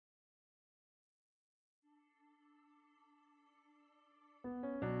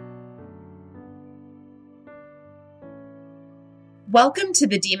Welcome to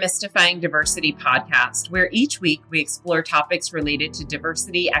the Demystifying Diversity podcast, where each week we explore topics related to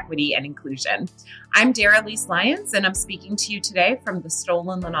diversity, equity, and inclusion. I'm Dara-Lise Lyons, and I'm speaking to you today from the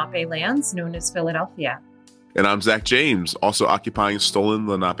stolen Lenape lands known as Philadelphia. And I'm Zach James, also occupying stolen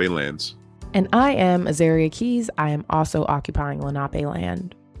Lenape lands. And I am Azaria Keys. I am also occupying Lenape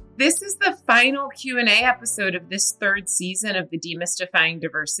land. This is the final Q&A episode of this third season of the Demystifying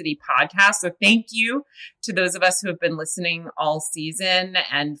Diversity podcast. So thank you to those of us who have been listening all season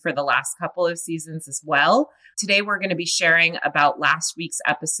and for the last couple of seasons as well. Today, we're going to be sharing about last week's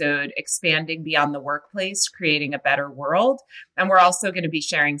episode, Expanding Beyond the Workplace, Creating a Better World. And we're also going to be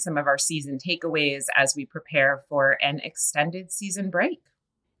sharing some of our season takeaways as we prepare for an extended season break.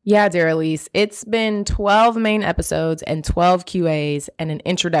 Yeah, Dara-Lise, it's been 12 main episodes and 12 QAs and an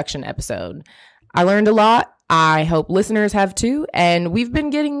introduction episode. I learned a lot. I hope listeners have too. And we've been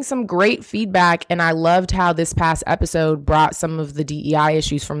getting some great feedback. And I loved how this past episode brought some of the DEI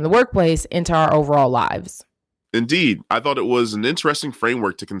issues from the workplace into our overall lives. Indeed, I thought it was an interesting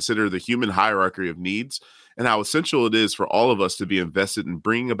framework to consider the human hierarchy of needs and how essential it is for all of us to be invested in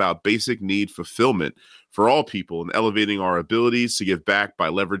bringing about basic need fulfillment for all people and elevating our abilities to give back by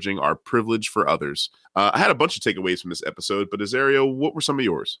leveraging our privilege for others. I had a bunch of takeaways from this episode, but Azaria, what were some of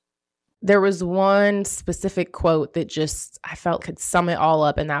yours? There was one specific quote that just I felt could sum it all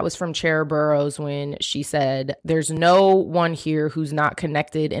up, and that was from Chair Burrows when she said, "There's no one here who's not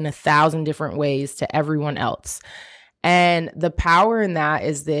connected in 1,000 different ways to everyone else." And the power in that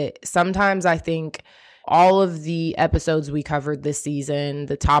is that sometimes I think all of the episodes we covered this season,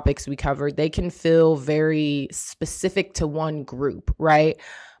 the topics we covered, they can feel very specific to one group, right?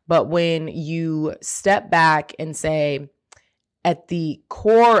 But when you step back and say, at the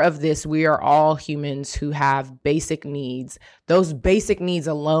core of this, we are all humans who have basic needs. Those basic needs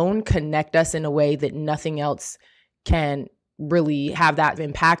alone connect us in a way that nothing else can really have that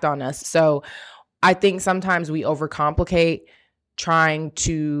impact on us. So I think sometimes we overcomplicate trying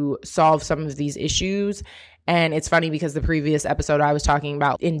to solve some of these issues. And it's funny because the previous episode I was talking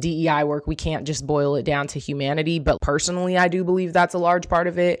about in DEI work, we can't just boil it down to humanity. But personally, I do believe that's a large part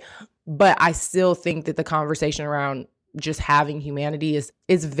of it. But I still think that the conversation around just having humanity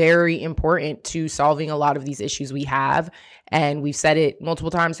is very important to solving a lot of these issues we have. And we've said it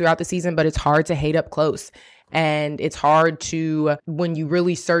multiple times throughout the season, but it's hard to hate up close. And it's hard to, when you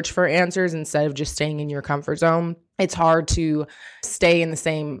really search for answers instead of just staying in your comfort zone, it's hard to stay in the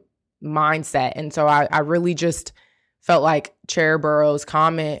same mindset. And so I really just felt like Chair Burrows'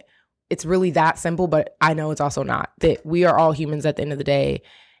 comment, it's really that simple, but I know it's also not. That we are all humans at the end of the day.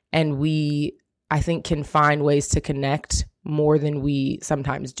 And we, I think, can find ways to connect more than we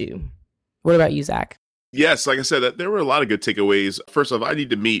sometimes do. What about you, Zach? Yes, like I said, there were a lot of good takeaways. First off, I need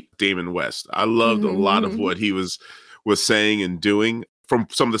to meet Damon West. I loved a lot of what he was saying and doing. From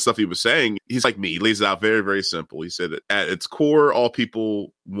some of the stuff he was saying, he's like me. He lays it out very, very simple. He said that at its core, all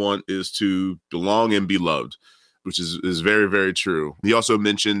people want is to belong and be loved, which is very, very true. He also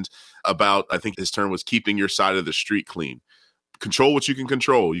mentioned about, I think his term was keeping your side of the street clean. Control what you can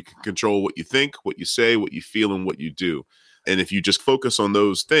control. You can control what you think, what you say, what you feel, and what you do. And if you just focus on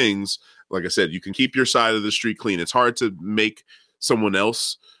those things, like I said, you can keep your side of the street clean. It's hard to make someone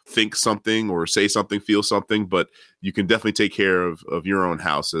else think something or say something, feel something, but you can definitely take care of your own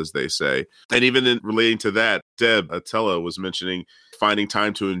house, as they say. And even in relating to that, Deb Atella was mentioning finding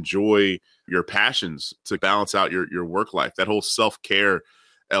time to enjoy your passions to balance out your work life, that whole self-care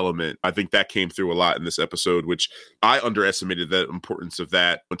element. I think that came through a lot in this episode, which I underestimated the importance of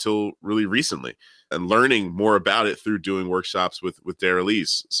that until really recently and learning more about it through doing workshops with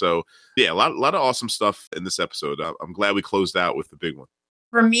Dara-Lise. So yeah, a lot of awesome stuff in this episode. I'm glad we closed out with the big one.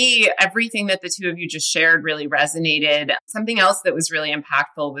 For me, everything that the two of you just shared really resonated. Something else that was really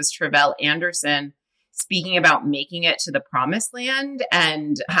impactful was Tre'vell Anderson speaking about making it to the promised land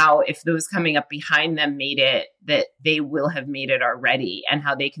and how if those coming up behind them made it, that they will have made it already, and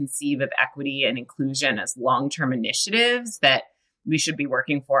how they conceive of equity and inclusion as long-term initiatives that we should be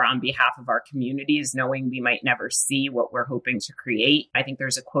working for on behalf of our communities, knowing we might never see what we're hoping to create. I think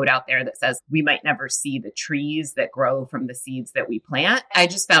there's a quote out there that says, we might never see the trees that grow from the seeds that we plant. I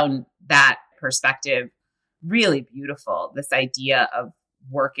just found that perspective really beautiful, this idea of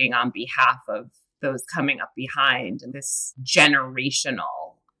working on behalf of those coming up behind and this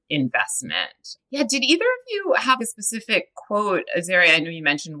generational investment. Yeah. Did either of you have a specific quote, Azaria? I know you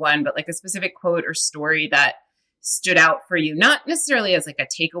mentioned one, but like a specific quote or story that stood out for you, not necessarily as like a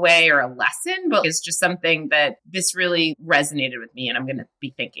takeaway or a lesson, but it's just something that this really resonated with me and I'm going to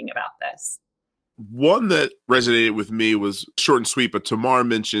be thinking about this. One that resonated with me was short and sweet, but Tamar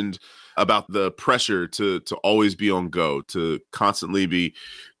mentioned about the pressure to always be on go, to constantly be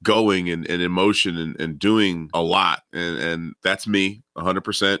going and in motion and doing a lot. And that's me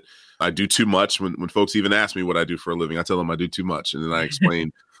 100%. I do too much. When folks even ask me what I do for a living, I tell them I do too much. And then I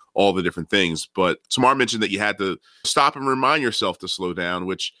explain all the different things. But Tamar mentioned that you had to stop and remind yourself to slow down,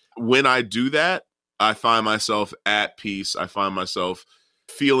 which when I do that, I find myself at peace. I find myself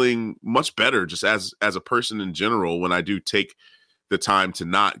feeling much better just as a person in general when I do take the time to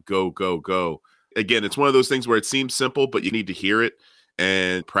not go. Again, it's one of those things where it seems simple, but you need to hear it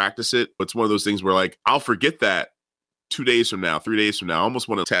and practice it. It's one of those things where like, I'll forget that 2 days from now, 3 days from now. I almost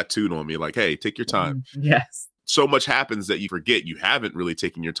want to tattooed on me like, hey, take your time. Yes. So much happens that you forget you haven't really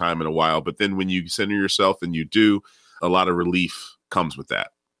taken your time in a while. But then when you center yourself and you do, a lot of relief comes with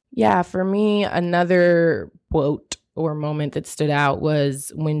that. Yeah, for me, another quote or moment that stood out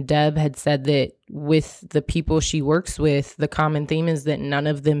was when Deb had said that with the people she works with, the common theme is that none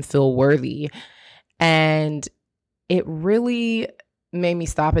of them feel worthy. And it really made me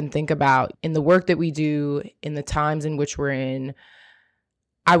stop and think about, in the work that we do, in the times in which we're in,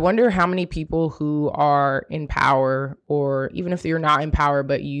 I wonder how many people who are in power, or even if you're not in power,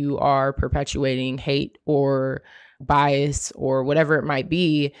 but you are perpetuating hate or bias or whatever it might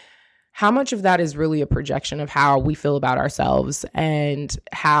be, how much of that is really a projection of how we feel about ourselves and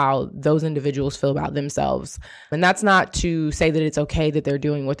how those individuals feel about themselves. And that's not to say that it's okay that they're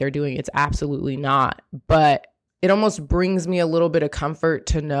doing what they're doing. It's absolutely not. But it almost brings me a little bit of comfort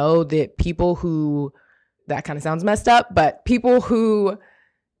to know that people who, that kind of sounds messed up, but people who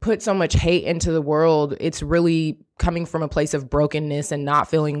put so much hate into the world, it's really coming from a place of brokenness and not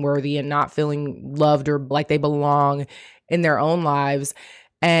feeling worthy and not feeling loved or like they belong in their own lives.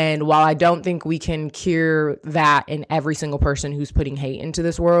 And while I don't think we can cure that in every single person who's putting hate into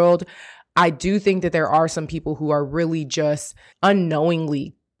this world, I do think that there are some people who are really just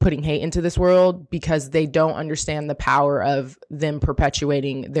unknowingly putting hate into this world because they don't understand the power of them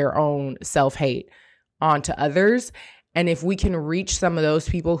perpetuating their own self-hate onto others. And if we can reach some of those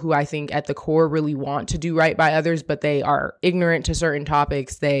people who I think at the core really want to do right by others, but they are ignorant to certain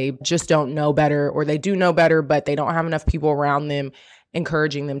topics, they just don't know better, or they do know better, but they don't have enough people around them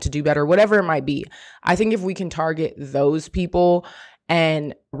encouraging them to do better, whatever it might be. I think if we can target those people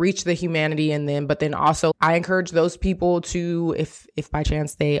and reach the humanity in them, but then also I encourage those people to, if by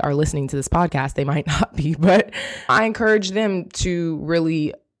chance they are listening to this podcast, they might not be, but I encourage them to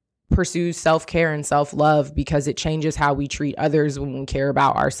really pursue self-care and self-love because it changes how we treat others when we care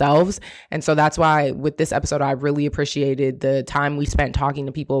about ourselves. And so that's why with this episode, I really appreciated the time we spent talking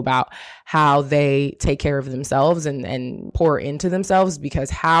to people about how they take care of themselves and pour into themselves, because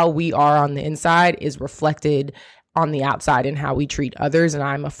how we are on the inside is reflected on the outside and how we treat others. And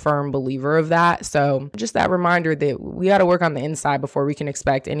I'm a firm believer of that. So just that reminder that we got to work on the inside before we can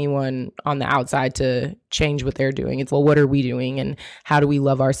expect anyone on the outside to change what they're doing. It's, well, what are we doing and how do we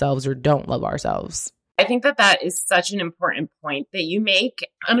love ourselves or don't love ourselves? I think that is such an important point that you make.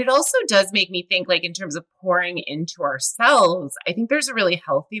 And it also does make me think, like, in terms of pouring into ourselves, I think there's a really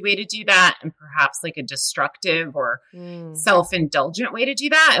healthy way to do that and perhaps like a destructive or self-indulgent way to do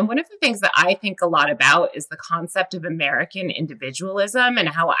that. And one of the things that I think a lot about is the concept of American individualism and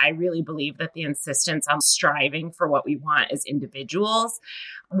how I really believe that the insistence on striving for what we want as individuals,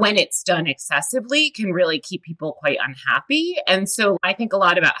 when it's done excessively, can really keep people quite unhappy. And so I think a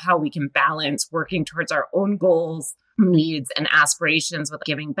lot about how we can balance working towards our own goals, needs, and aspirations with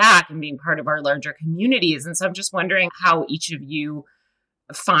giving back and being part of our larger communities. And so I'm just wondering how each of you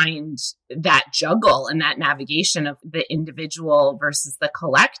find that juggle and that navigation of the individual versus the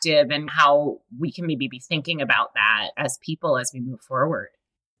collective, and how we can maybe be thinking about that as people as we move forward.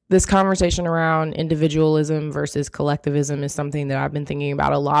 This conversation around individualism versus collectivism is something that I've been thinking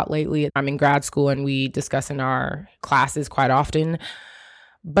about a lot lately. I'm in grad school and we discuss in our classes quite often.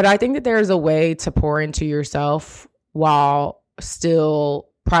 But I think that there is a way to pour into yourself while still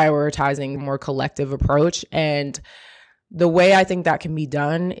prioritizing a more collective approach. And the way I think that can be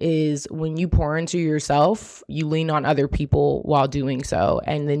done is when you pour into yourself, you lean on other people while doing so.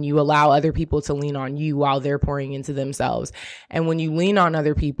 And then you allow other people to lean on you while they're pouring into themselves. And when you lean on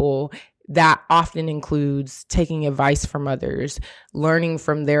other people, that often includes taking advice from others, learning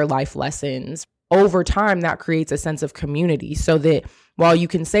from their life lessons. Over time, that creates a sense of community, so that while you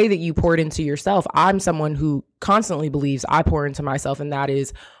can say that you poured into yourself, I'm someone who constantly believes I pour into myself, and that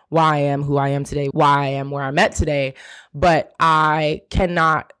is why I am who I am today, why I am where I'm at today. But I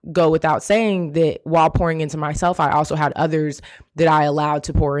cannot go without saying that while pouring into myself, I also had others that I allowed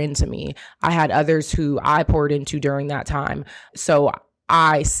to pour into me. I had others who I poured into during that time. So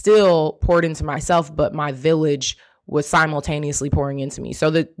I still poured into myself, but my village was simultaneously pouring into me. So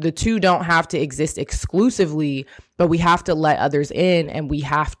the two don't have to exist exclusively, but we have to let others in and we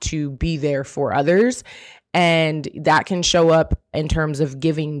have to be there for others. And that can show up in terms of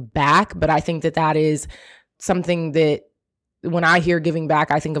giving back. But I think that is something that when I hear giving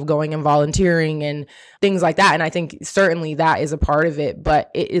back, I think of going and volunteering and things like that. And I think certainly that is a part of it, but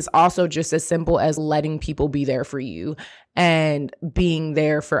it is also just as simple as letting people be there for you and being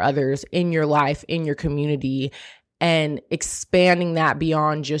there for others in your life, in your community, and expanding that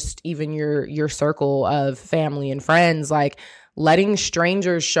beyond just even your circle of family and friends, like letting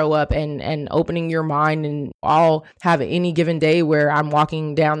strangers show up and opening your mind. And I'll have any given day where I'm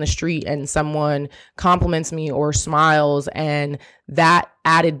walking down the street and someone compliments me or smiles, and that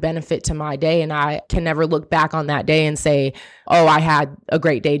added benefit to my day. And I can never look back on that day and say, oh, I had a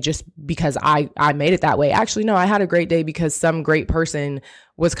great day just because I made it that way. Actually, no, I had a great day because some great person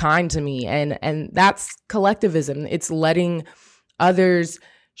was kind to me. And that's collectivism. It's letting others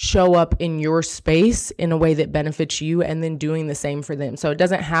show up in your space in a way that benefits you and then doing the same for them. So it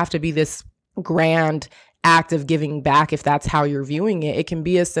doesn't have to be this grand act of giving back if that's how you're viewing it. It can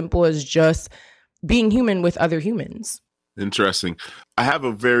be as simple as just being human with other humans. Interesting. I have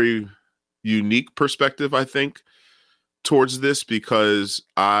a very unique perspective, I think, towards this because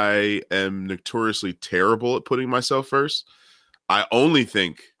I am notoriously terrible at putting myself first. I only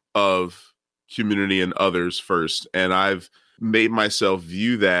think of community and others first, and I've made myself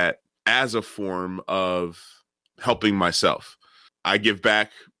view that as a form of helping myself. I give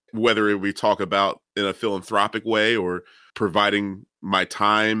back, whether we talk about in a philanthropic way or providing my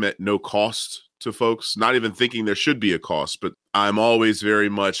time at no cost to folks, not even thinking there should be a cost, but I'm always very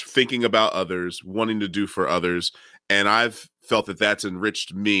much thinking about others, wanting to do for others. And I've felt that that's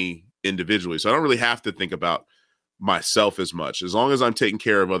enriched me individually. So I don't really have to think about myself as much. As long as I'm taking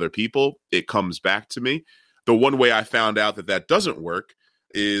care of other people, it comes back to me. The one way I found out that doesn't work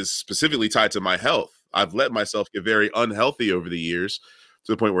is specifically tied to my health. I've let myself get very unhealthy over the years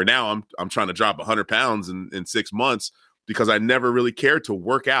to the point where now I'm trying to drop 100 pounds in 6 months because I never really cared to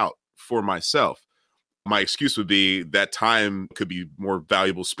work out for myself. My excuse would be that time could be more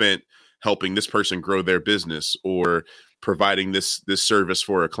valuable spent helping this person grow their business or providing this service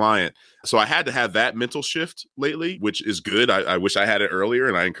for a client. So I had to have that mental shift lately, which is good. I wish I had it earlier,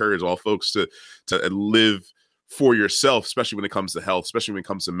 and I encourage all folks to live for yourself, especially when it comes to health, especially when it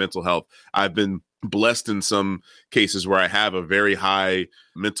comes to mental health. I've been blessed in some cases where I have a very high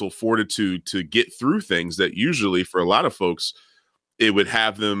mental fortitude to get through things that usually for a lot of folks, it would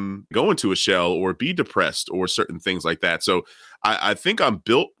have them go into a shell or be depressed or certain things like that. So I think I'm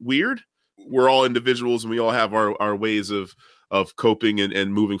built weird. We're all individuals and we all have our ways of coping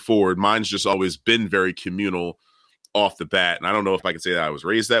and moving forward. Mine's just always been very communal off the bat. And I don't know if I can say that I was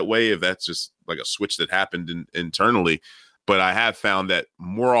raised that way, if that's just like a switch that happened internally. But I have found that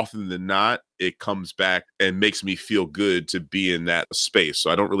more often than not, it comes back and makes me feel good to be in that space.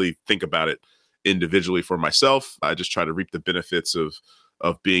 So I don't really think about it individually for myself. I just try to reap the benefits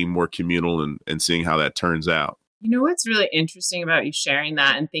of being more communal and seeing how that turns out. You know what's really interesting about you sharing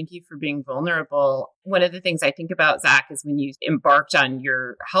that, and thank you for being vulnerable. One of the things I think about, Zach, is when you embarked on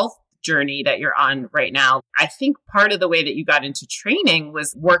your health journey that you're on right now, I think part of the way that you got into training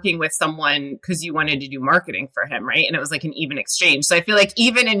was working with someone because you wanted to do marketing for him, right? And it was like an even exchange. So I feel like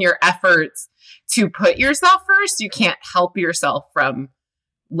even in your efforts to put yourself first, you can't help yourself from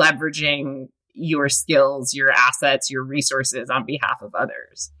leveraging your skills, your assets, your resources on behalf of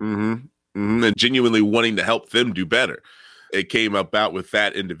others. Mm-hmm. Mm-hmm. And genuinely wanting to help them do better. It came about with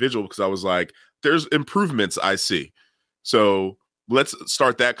that individual because I was like, there's improvements I see. So let's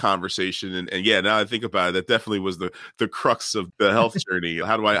start that conversation. And yeah, now I think about it, that definitely was the crux of the health journey.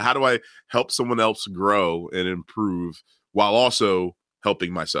 How do I help someone else grow and improve while also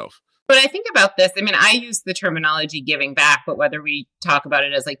helping myself? But I think about this, I mean, I use the terminology giving back, but whether we talk about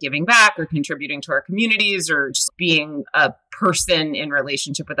it as like giving back or contributing to our communities or just being a person in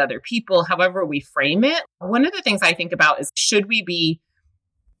relationship with other people, however we frame it, one of the things I think about is, should we be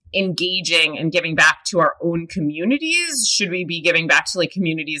engaging and giving back to our own communities? Should we be giving back to like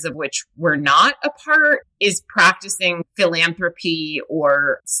communities of which we're not a part? Is practicing philanthropy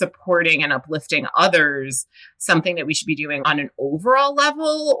or supporting and uplifting others something that we should be doing on an overall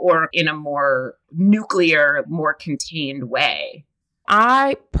level or in a more nuclear, more contained way?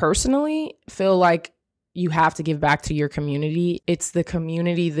 I personally feel like you have to give back to your community. It's the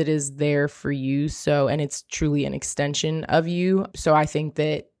community that is there for you. So, and it's truly an extension of you. So I think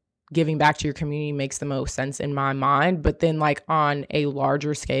that giving back to your community makes the most sense in my mind. But then like on a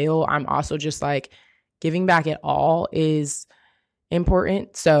larger scale, I'm also just like, giving back at all is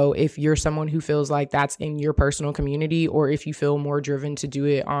important. So if you're someone who feels like that's in your personal community, or if you feel more driven to do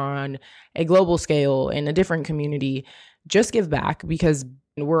it on a global scale in a different community, just give back, because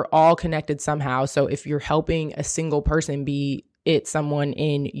we're all connected somehow. So if you're helping a single person, be it someone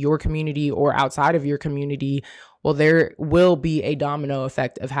in your community or outside of your community, well, there will be a domino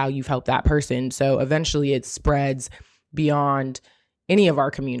effect of how you've helped that person. So eventually it spreads beyond any of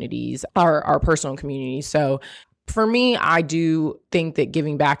our communities, our personal communities. So for me, I do think that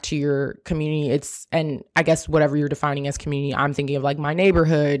giving back to your community, and I guess whatever you're defining as community, I'm thinking of like my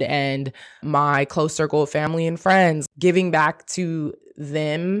neighborhood and my close circle of family and friends. Giving back to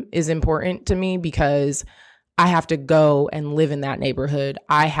them is important to me because I have to go and live in that neighborhood.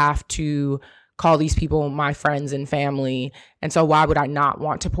 I have to call these people my friends and family. And so why would I not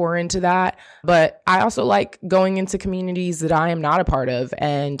want to pour into that? But I also like going into communities that I am not a part of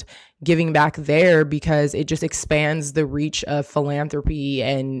and giving back there, because it just expands the reach of philanthropy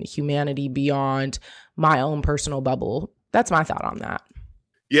and humanity beyond my own personal bubble. That's my thought on that.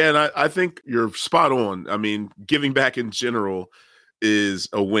 Yeah, and I think you're spot on. I mean, giving back in general is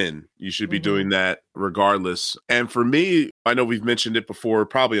a win. You should be doing that regardless. And for me, I know we've mentioned it before,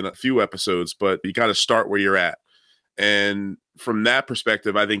 probably in a few episodes, but you got to start where you're at. And from that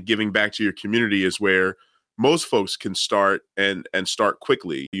perspective, I think giving back to your community is where most folks can start and start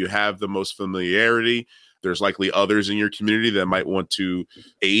quickly. You have the most familiarity. There's likely others in your community that might want to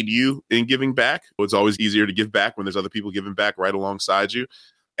aid you in giving back. It's always easier to give back when there's other people giving back right alongside you.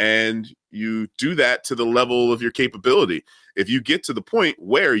 And you do that to the level of your capability. If you get to the point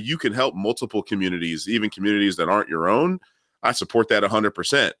where you can help multiple communities, even communities that aren't your own, I support that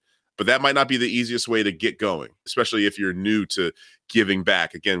 100%. But that might not be the easiest way to get going, especially if you're new to giving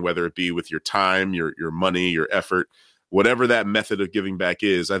back. Again, whether it be with your time, your money, your effort, whatever that method of giving back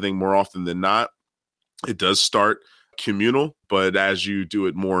is, I think more often than not, it does start communal. But as you do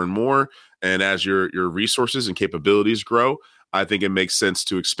it more and more, and as your resources and capabilities grow, I think it makes sense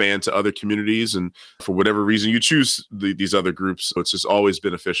to expand to other communities. And for whatever reason you choose these other groups, it's just always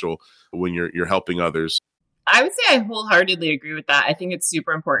beneficial when you're helping others. I would say I wholeheartedly agree with that. I think it's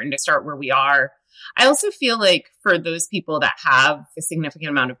super important to start where we are. I also feel like for those people that have a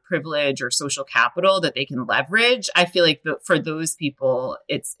significant amount of privilege or social capital that they can leverage, I feel like for those people,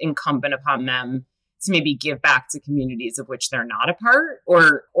 it's incumbent upon them to maybe give back to communities of which they're not a part,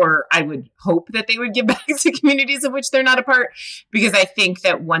 or I would hope that they would give back to communities of which they're not a part, because I think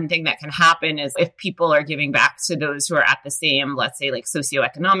that one thing that can happen is if people are giving back to those who are at the same, let's say like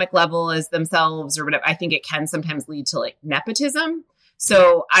socioeconomic level as themselves or whatever, I think it can sometimes lead to like nepotism.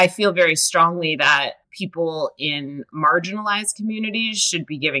 So I feel very strongly that people in marginalized communities should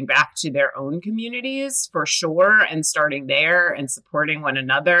be giving back to their own communities for sure, and starting there and supporting one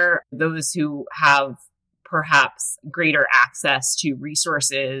another. Those who have perhaps greater access to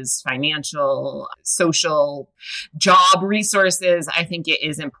resources, financial, social, job resources, I think it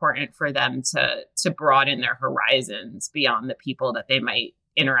is important for them to broaden their horizons beyond the people that they might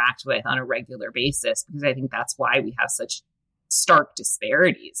interact with on a regular basis, because I think that's why we have such stark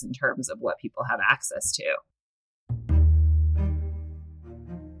disparities in terms of what people have access to.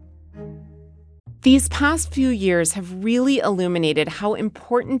 These past few years have really illuminated how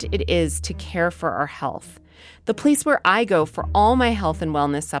important it is to care for our health. The place where I go for all my health and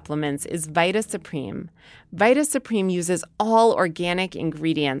wellness supplements is Vita Supreme. Vita Supreme uses all organic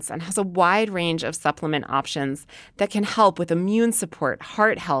ingredients and has a wide range of supplement options that can help with immune support,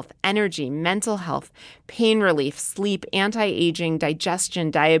 heart health, energy, mental health, pain relief, sleep, anti-aging, digestion,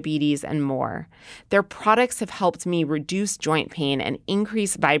 diabetes, and more. Their products have helped me reduce joint pain and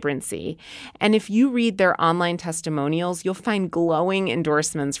increase vibrancy. And if you read their online testimonials, you'll find glowing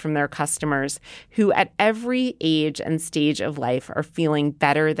endorsements from their customers who at every age and stage of life are feeling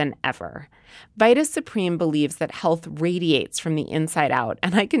better than ever. Vita Supreme believes that health radiates from the inside out,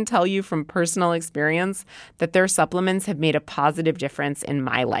 and I can tell you from personal experience that their supplements have made a positive difference in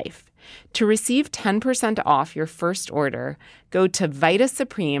my life. To receive 10% off your first order, go to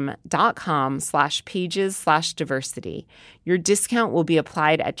vitasupreme.com/pages/diversity. Your discount will be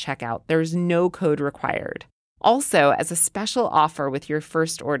applied at checkout. There's no code required. Also, as a special offer with your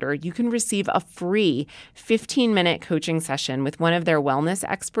first order, you can receive a free 15-minute coaching session with one of their wellness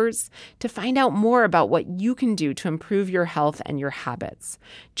experts to find out more about what you can do to improve your health and your habits.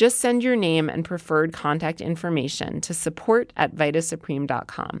 Just send your name and preferred contact information to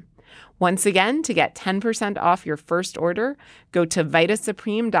support@vitasupreme.com. Once again, to get 10% off your first order, go to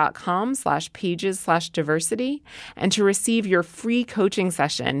vitasupreme.com/pages/diversity. And to receive your free coaching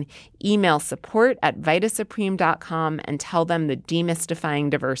session, email support@vitasupreme.com and tell them the Demystifying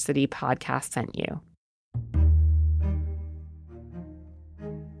Diversity podcast sent you.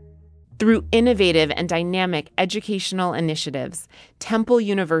 Through innovative and dynamic educational initiatives, Temple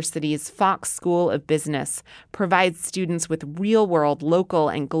University's Fox School of Business provides students with real-world local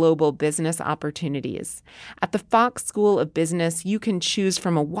and global business opportunities. At the Fox School of Business, you can choose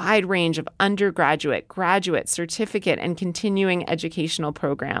from a wide range of undergraduate, graduate, certificate, and continuing educational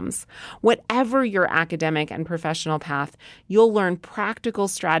programs. Whatever your academic and professional path, you'll learn practical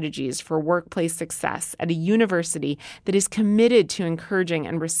strategies for workplace success at a university that is committed to encouraging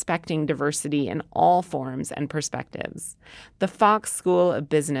and respecting diversity in all forms and perspectives. The Fox School of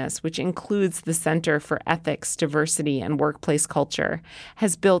Business, which includes the Center for Ethics, Diversity, and Workplace Culture,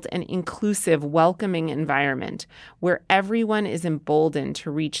 has built an inclusive, welcoming environment where everyone is emboldened to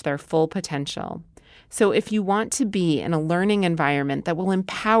reach their full potential. So if you want to be in a learning environment that will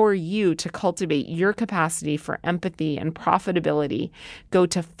empower you to cultivate your capacity for empathy and profitability, go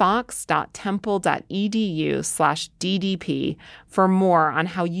to fox.temple.edu/DDP for more on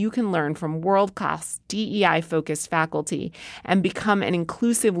how you can learn from world-class DEI-focused faculty and become an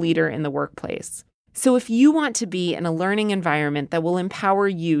inclusive leader in the workplace. So if you want to be in a learning environment that will empower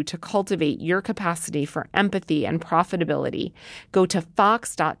you to cultivate your capacity for empathy and profitability, go to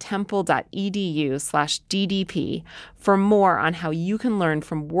fox.temple.edu/DDP for more on how you can learn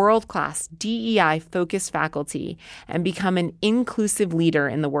from world-class DEI-focused faculty and become an inclusive leader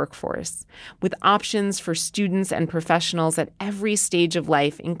in the workforce. With options for students and professionals at every stage of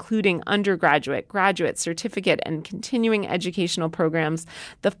life, including undergraduate, graduate, certificate, and continuing educational programs,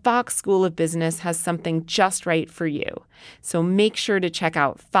 the Fox School of Business has something just right for you. So make sure to check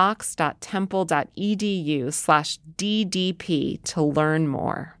out fox.temple.edu/DDP to learn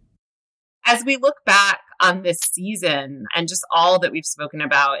more. As we look back on this season and just all that we've spoken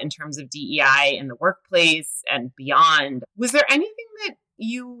about in terms of DEI in the workplace and beyond, was there anything that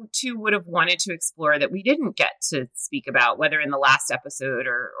you two would have wanted to explore that we didn't get to speak about, whether in the last episode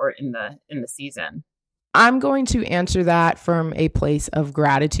or in the season? I'm going to answer that from a place of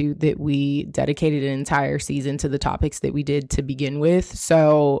gratitude that we dedicated an entire season to the topics that we did to begin with.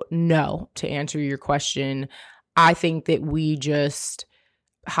 So no, to answer your question, I think that we just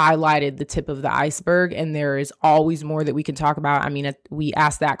highlighted the tip of the iceberg, and there is always more that we can talk about. I mean, we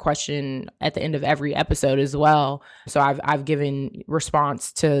ask that question at the end of every episode as well. So I've given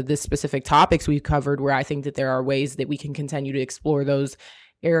response to the specific topics we've covered where I think that there are ways that we can continue to explore those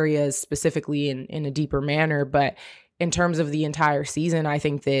areas specifically in a deeper manner. But in terms of the entire season, I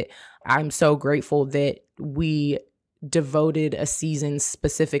think that I'm so grateful that we devoted a season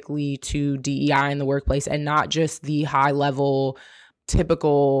specifically to DEI in the workplace and not just the high level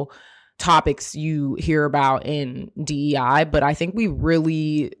typical topics you hear about in DEI, but I think we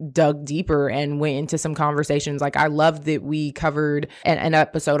really dug deeper and went into some conversations. Like, I love that we covered an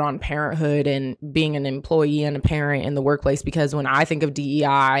episode on parenthood and being an employee and a parent in the workplace, because when I think of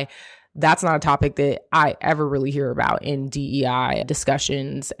DEI, that's not a topic that I ever really hear about in DEI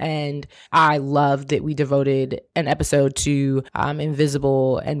discussions. And I love that we devoted an episode to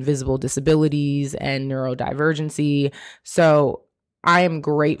invisible and visible disabilities and neurodivergency. So I am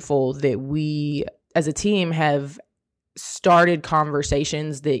grateful that we as a team have started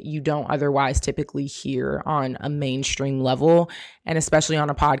conversations that you don't otherwise typically hear on a mainstream level, and especially on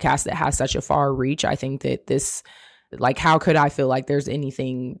a podcast that has such a far reach. I think that this, like, how could I feel like there's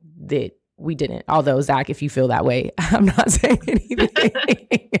anything that we didn't? Although, Zach, if you feel that way, I'm not saying anything.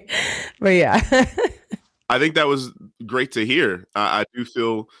 But yeah. I think that was great to hear. I do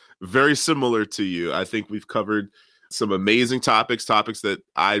feel very similar to you. I think we've covered some amazing topics that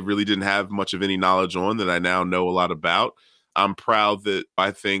I really didn't have much of any knowledge on that I now know a lot about. I'm proud that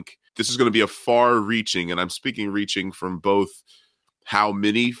I think this is going to be a far-reaching, and I'm speaking reaching from both how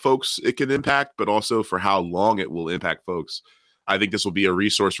many folks it can impact, but also for how long it will impact folks. I think this will be a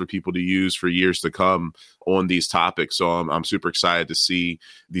resource for people to use for years to come on these topics. So I'm super excited to see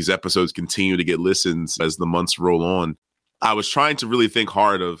these episodes continue to get listens as the months roll on. I was trying to really think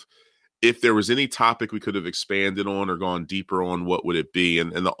hard of if there was any topic we could have expanded on or gone deeper on, what would it be?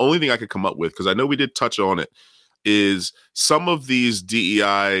 And the only thing I could come up with, because I know we did touch on it, is some of these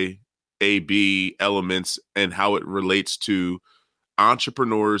DEI AB elements and how it relates to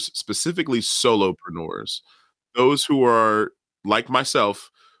entrepreneurs, specifically solopreneurs, those who are like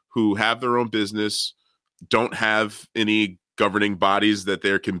myself, who have their own business, don't have any governing bodies that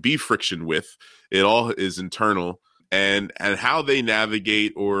there can be friction with. It all is internal. And how they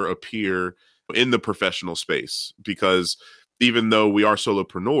navigate or appear in the professional space. Because even though we are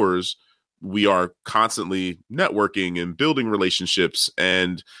solopreneurs, we are constantly networking and building relationships.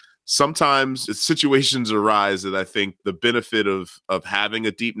 And sometimes situations arise that I think the benefit of having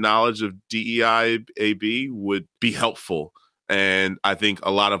a deep knowledge of DEI AB would be helpful. And I think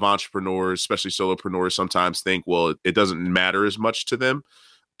a lot of entrepreneurs, especially solopreneurs, sometimes think, well, it doesn't matter as much to them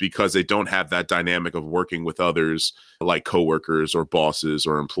because they don't have that dynamic of working with others like coworkers or bosses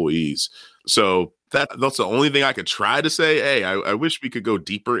or employees. So that's the only thing I could try to say. Hey, I wish we could go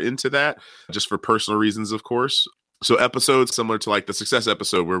deeper into that, just for personal reasons, of course. So episodes similar to like the success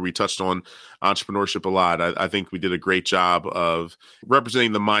episode where we touched on entrepreneurship a lot. I think we did a great job of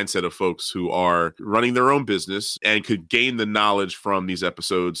representing the mindset of folks who are running their own business and could gain the knowledge from these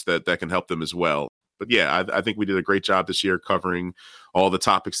episodes that can help them as well. But yeah, I think we did a great job this year covering all the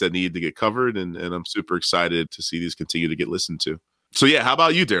topics that needed to get covered. And I'm super excited to see these continue to get listened to. So yeah, how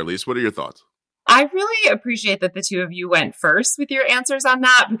about you, Daralyse? What are your thoughts? I really appreciate that the two of you went first with your answers on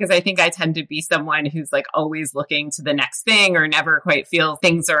that, because I think I tend to be someone who's like always looking to the next thing or never quite feel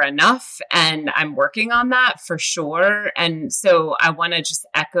things are enough. And I'm working on that for sure. And so I want to just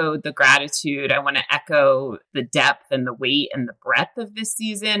echo the gratitude. I want to echo the depth and the weight and the breadth of this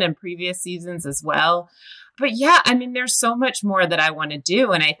season and previous seasons as well. But yeah, I mean, there's so much more that I want to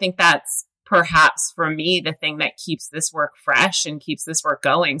do. And I think that's perhaps for me, the thing that keeps this work fresh and keeps this work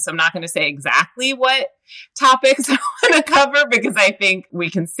going. So I'm not going to say exactly what topics I want to cover because I think we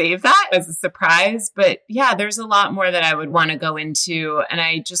can save that as a surprise. But yeah, there's a lot more that I would want to go into. And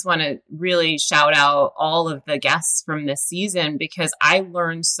I just want to really shout out all of the guests from this season because I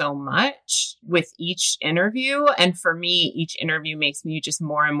learned so much with each interview. And for me, each interview makes me just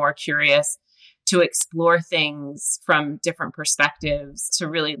more and more curious to explore things from different perspectives, to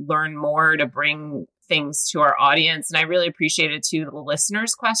really learn more, to bring things to our audience. And I really appreciated too the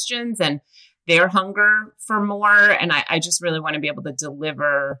listeners' questions and their hunger for more. And I just really want to be able to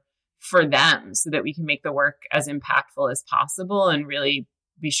deliver for them so that we can make the work as impactful as possible and really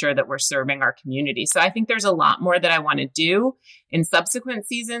be sure that we're serving our community. So I think there's a lot more that I want to do in subsequent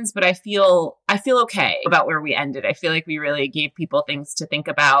seasons, but I feel okay about where we ended. I feel like we really gave people things to think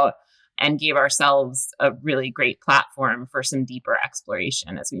about and gave ourselves a really great platform for some deeper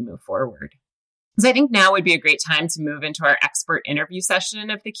exploration as we move forward. So I think now would be a great time to move into our expert interview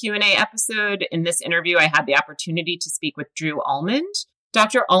session of the Q&A episode. In this interview, I had the opportunity to speak with Drew Almond.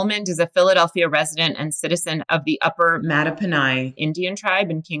 Dr. Almond is a Philadelphia resident and citizen of the Upper Mattaponi Indian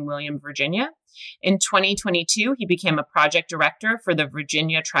tribe in King William, Virginia. In 2022, he became a project director for the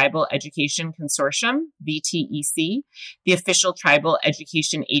Virginia Tribal Education Consortium, VTEC, the official tribal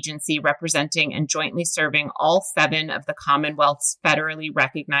education agency representing and jointly serving all 7 of the Commonwealth's federally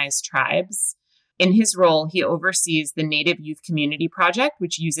recognized tribes. In his role, he oversees the Native Youth Community Project,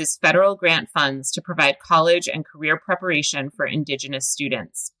 which uses federal grant funds to provide college and career preparation for Indigenous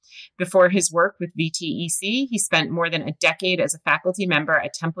students. Before his work with VTEC, he spent more than a decade as a faculty member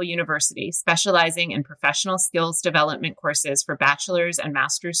at Temple University, specializing in professional skills development courses for bachelor's and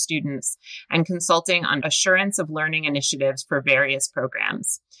master's students and consulting on assurance of learning initiatives for various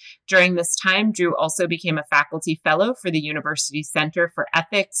programs. During this time, Drew also became a faculty fellow for the university's Center for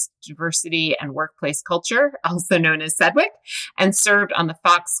Ethics, Diversity, and Workplace Culture, also known as CEDWIC, and served on the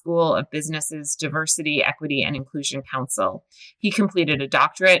Fox School of Business's Diversity, Equity, and Inclusion Council. He completed a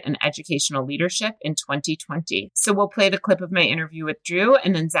doctorate in educational leadership in 2020. So we'll play the clip of my interview with Drew,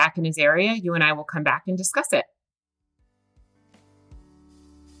 and then Zach and Azaria, you and I will come back and discuss it.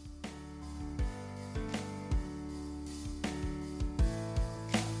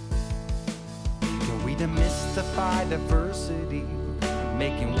 Demystify diversity,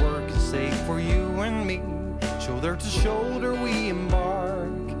 making work safe for you and me. Shoulder to shoulder we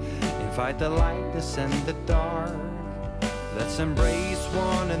embark, invite the light to send the dark. Let's embrace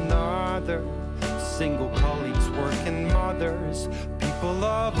one another, single colleagues, working mothers, people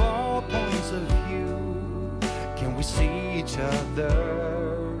of all points of view. Can we see each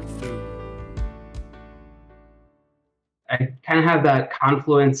other through? I kind of have that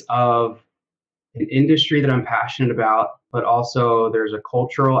confluence of an industry that I'm passionate about, but also there's a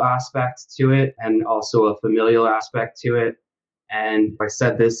cultural aspect to it and also a familial aspect to it. And I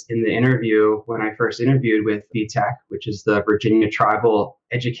said this in the interview when I first interviewed with VTEC, which is the Virginia Tribal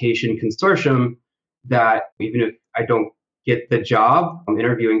Education Consortium, that even if I don't get the job I'm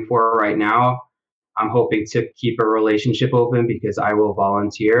interviewing for right now, I'm hoping to keep a relationship open because I will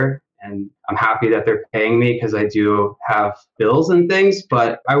volunteer. And I'm happy that they're paying me because I do have bills and things,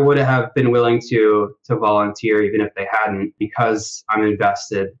 but I would have been willing to volunteer even if they hadn't, because I'm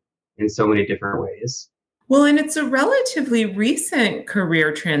invested in so many different ways. Well, and it's a relatively recent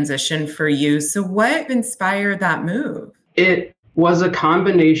career transition for you. So what inspired that move? It was a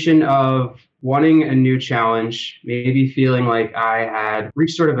combination of wanting a new challenge, maybe feeling like I had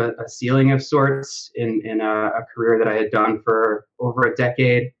reached sort of a ceiling of sorts in a career that I had done for over a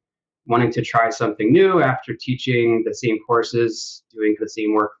decade. wanting to try something new after teaching the same courses, doing the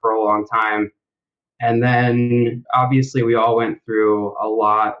same work for a long time. And then obviously we all went through a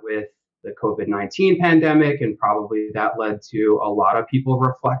lot with the COVID-19 pandemic, and probably that led to a lot of people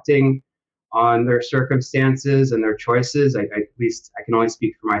reflecting on their circumstances and their choices. At least I can only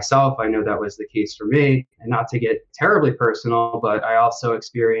speak for myself. I know that was the case for me. And not to get terribly personal, but I also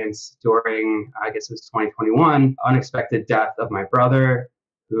experienced during, I guess it was 2021, unexpected death of my brother,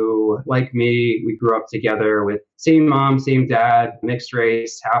 who, like me, we grew up together with same mom, same dad, mixed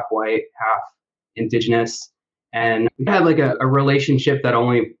race, half white, half indigenous. And we had like a relationship that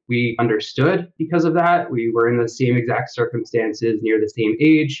only we understood because of that. We were in the same exact circumstances, near the same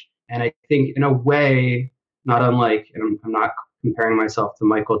age. And I think in a way, not unlike, and I'm not comparing myself to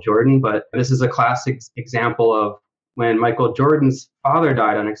Michael Jordan, but this is a classic example of when Michael Jordan's father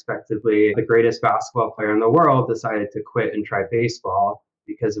died unexpectedly, the greatest basketball player in the world decided to quit and try baseball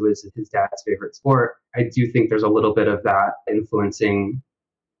because it was his dad's favorite sport. I do think there's a little bit of that influencing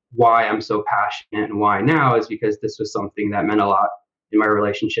why I'm so passionate, and why now is because this was something that meant a lot in my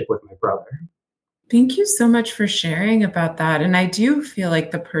relationship with my brother. Thank you so much for sharing about that. And I do feel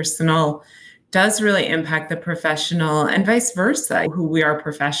like the personal does really impact the professional, and vice versa. Who we are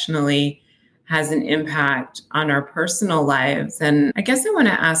professionally has an impact on our personal lives. And I guess I want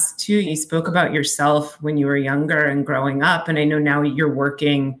to ask too, you spoke about yourself when you were younger and growing up. And I know now you're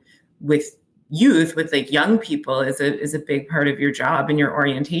working with youth, with like young people is a big part of your job and your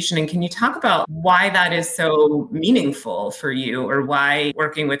orientation. And can you talk about why that is so meaningful for you, or why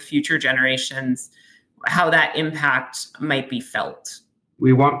working with future generations, how that impact might be felt?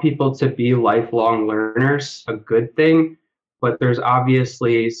 We want people to be lifelong learners, a good thing, but there's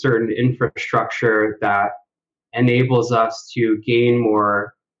obviously certain infrastructure that enables us to gain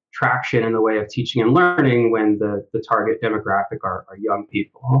more traction in the way of teaching and learning when the target demographic are young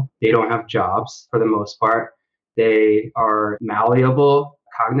people. They don't have jobs for the most part. They are malleable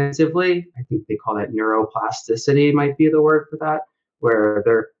cognitively. I think they call that neuroplasticity might be the word for that, where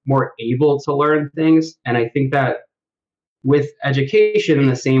they're more able to learn things. And I think that with education, in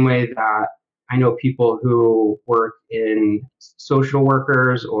the same way that I know people who work in social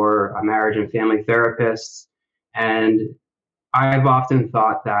workers or marriage and family therapists, and I've often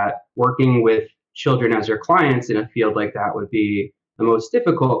thought that working with children as your clients in a field like that would be the most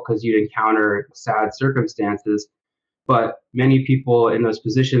difficult because you'd encounter sad circumstances. But many people in those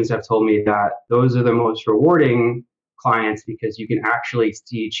positions have told me that those are the most rewarding clients because you can actually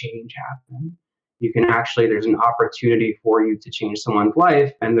see change happen. You can actually, there's an opportunity for you to change someone's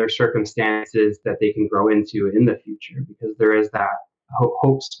life and their circumstances that they can grow into in the future, because there is that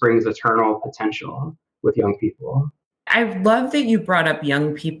hope springs eternal potential with young people. I love that you brought up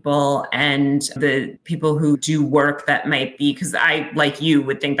young people and the people who do work that might be, because I, like you,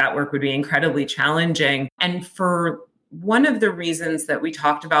 would think that work would be incredibly challenging. And for one of the reasons that we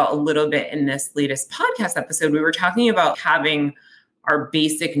talked about a little bit in this latest podcast episode, we were talking about having our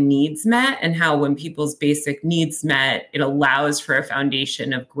basic needs met, and how when people's basic needs met, it allows for a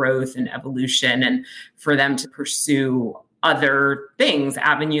foundation of growth and evolution, and for them to pursue other things,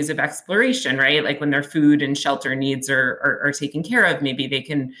 avenues of exploration, right? Like when their food and shelter needs are taken care of, maybe they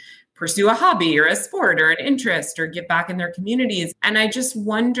can pursue a hobby or a sport or an interest or give back in their communities. And I just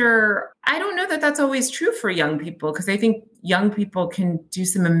wonder, I don't know that that's always true for young people, because I think young people can do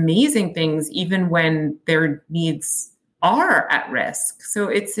some amazing things even when their needs are at risk. So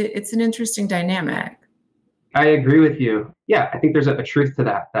it's an interesting dynamic. I agree with you. Yeah, I think there's a truth to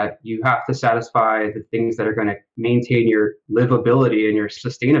that you have to satisfy the things that are going to maintain your livability and your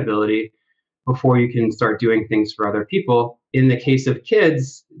sustainability before you can start doing things for other people. In the case of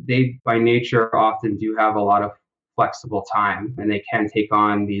kids, they by nature often do have a lot of flexible time, and they can take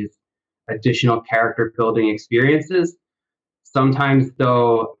on these additional character building experiences. Sometimes,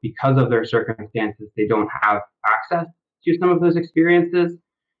 though, because of their circumstances, they don't have access to some of those experiences.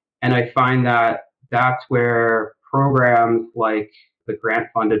 And I find that that's where programs like the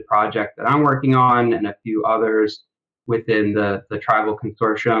grant-funded project that I'm working on and a few others within the Tribal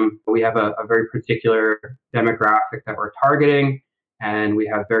Consortium, we have a very particular demographic that we're targeting, and we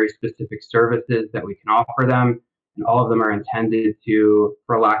have very specific services that we can offer them. And all of them are intended to,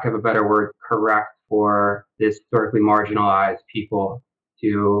 for lack of a better word, correct for this historically marginalized people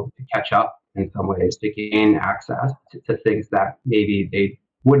to catch up in some ways, to gain access to things that maybe they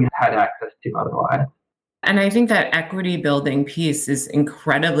wouldn't have had access to otherwise. And I think that equity building piece is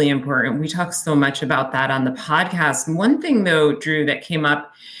incredibly important. We talk so much about that on the podcast. And one thing though, Drew, that came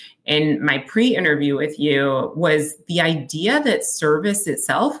up in my pre-interview with you was the idea that service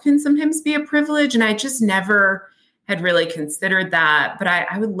itself can sometimes be a privilege. And I just never had really considered that. But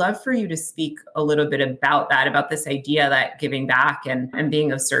I would love for you to speak a little bit about that, about this idea that giving back and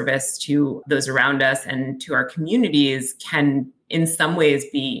being of service to those around us and to our communities can in some ways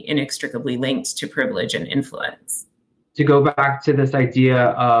be inextricably linked to privilege and influence. To go back to this idea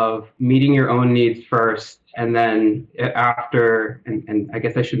of meeting your own needs first, and then after, and I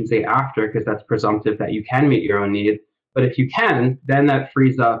guess I shouldn't say after because that's presumptive that you can meet your own needs, but if you can, then that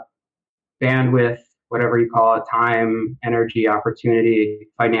frees up bandwidth, whatever you call it, time, energy, opportunity,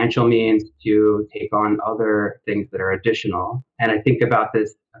 financial means to take on other things that are additional. And I think about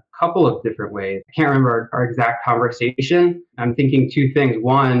this a couple of different ways. I can't remember our exact conversation. I'm thinking two things.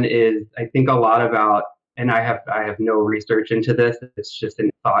 One is I think a lot about, and I have no research into this, it's just a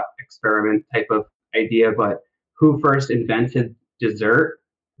thought experiment type of idea, but who first invented dessert,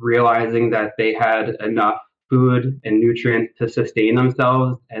 realizing that they had enough food and nutrients to sustain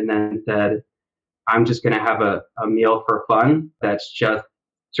themselves, and then said, I'm just going to have a meal for fun that's just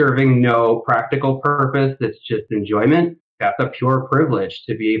serving no practical purpose. It's just enjoyment. That's a pure privilege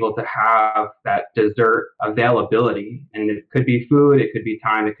to be able to have that dessert availability. And it could be food, it could be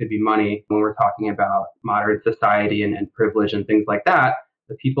time, it could be money. When we're talking about modern society and privilege and things like that,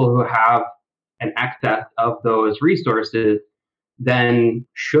 the people who have an excess of those resources then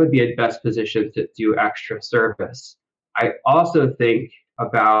should be in best position to do extra service. I also think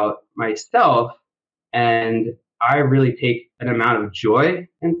about myself, and I really take an amount of joy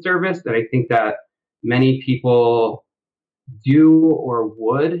in service. And I think that many people do or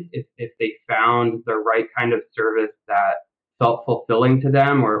would if they found the right kind of service that felt fulfilling to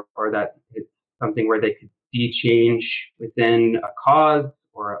them, or that it's something where they could see change within a cause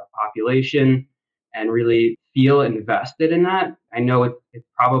or a population and really feel invested in that. I know it's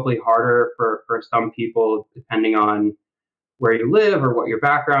probably harder for some people, depending on where you live or what your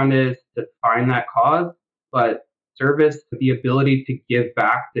background is, to find that cause. But service, the ability to give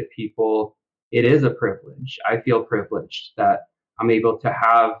back to people, it is a privilege. I feel privileged that I'm able to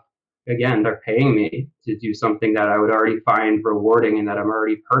have, again, they're paying me to do something that I would already find rewarding and that I'm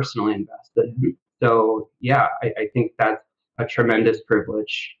already personally invested in. So yeah, I think that's a tremendous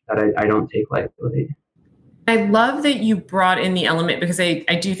privilege that I don't take lightly. I love that you brought in the element, because I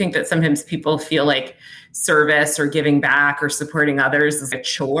do think that sometimes people feel like service or giving back or supporting others is a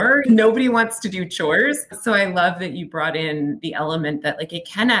chore. Nobody wants to do chores. So I love that you brought in the element that like it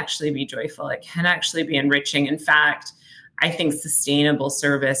can actually be joyful. It can actually be enriching. In fact, I think sustainable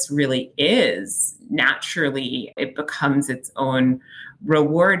service really is naturally, it becomes its own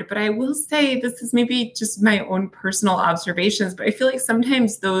reward. But I will say, this is maybe just my own personal observations, but I feel like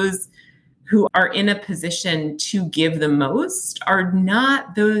sometimes those who are in a position to give the most are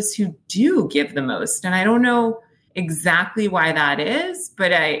not those who do give the most. And I don't know exactly why that is,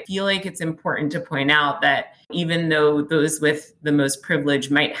 but I feel like it's important to point out that even though those with the most privilege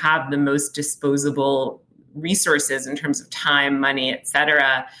might have the most disposable resources in terms of time, money, et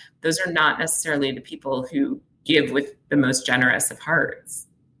cetera, those are not necessarily the people who give with the most generous of hearts.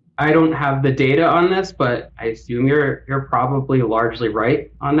 I don't have the data on this, but I assume you're probably largely right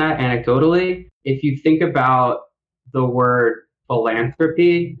on that anecdotally. If you think about the word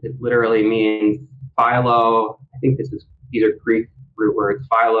philanthropy, it literally means philo. I think these are Greek root words.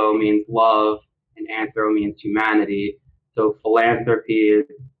 Philo means love and anthro means humanity. So philanthropy is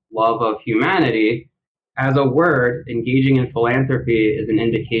love of humanity. As a word, engaging in philanthropy is an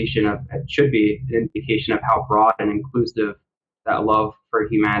indication of, it should be an indication of how broad and inclusive that love for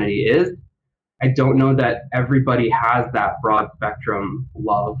humanity is. I don't know that everybody has that broad spectrum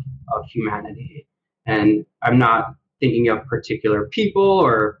love of humanity. And I'm not thinking of particular people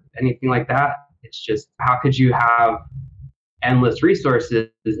or anything like that. It's just, how could you have endless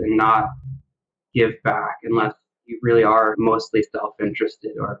resources and not give back unless you really are mostly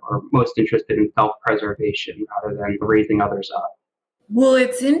self-interested or most interested in self-preservation rather than raising others up? Well,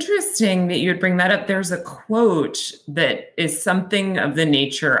 it's interesting that you would bring that up. There's a quote that is something of the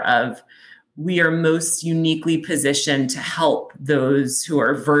nature of, we are most uniquely positioned to help those who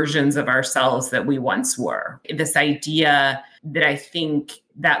are versions of ourselves that we once were. This idea that I think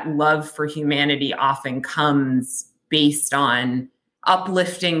that love for humanity often comes based on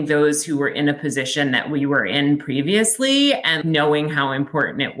uplifting those who were in a position that we were in previously and knowing how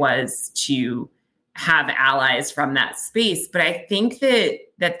important it was to have allies from that space. But I think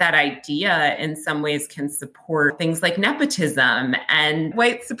that idea in some ways can support things like nepotism and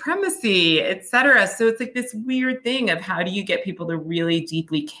white supremacy, et cetera. So it's like this weird thing of, how do you get people to really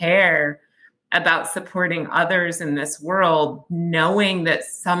deeply care about supporting others in this world, knowing that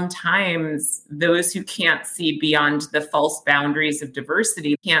sometimes those who can't see beyond the false boundaries of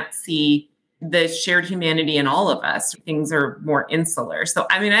diversity can't see the shared humanity in all of us. Things are more insular. So,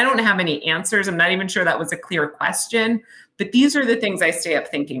 I mean, I don't have any answers. I'm not even sure that was a clear question, but these are the things I stay up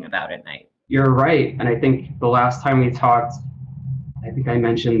thinking about at night. You're right. And I think the last time we talked, I think I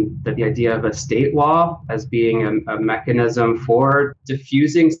mentioned that the idea of a state law as being a mechanism for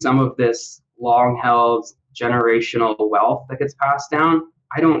diffusing some of this long-held generational wealth that gets passed down.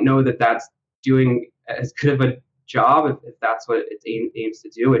 I don't know that that's doing as good of a job if that's what it aims to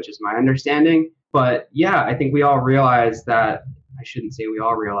do, which is my understanding. But yeah, I think we all realize that, I shouldn't say we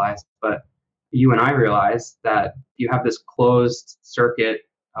all realize, but you and I realize that you have this closed circuit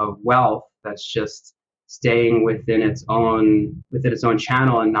of wealth that's just staying within its own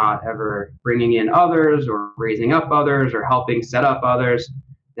channel and not ever bringing in others or raising up others or helping set up others,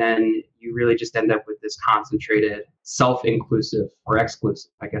 then you really just end up with this concentrated, self-inclusive or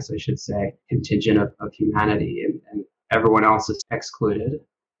exclusive, I guess I should say, contingent of humanity, and everyone else is excluded.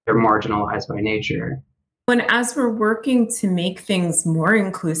 They're marginalized by nature. And as we're working to make things more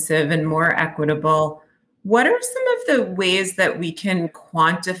inclusive and more equitable, what are some of the ways that we can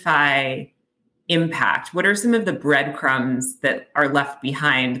quantify impact? What are some of the breadcrumbs that are left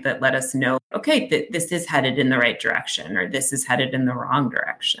behind that let us know, okay, this is headed in the right direction or this is headed in the wrong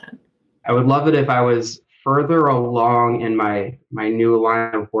direction? I would love it if I was further along in my new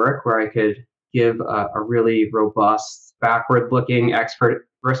line of work where I could give a really robust, backward-looking expert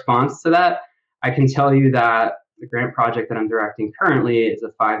response to that. I can tell you that the grant project that I'm directing currently is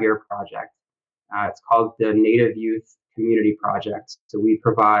a 5-year project. It's called the Native Youth Community Project. So we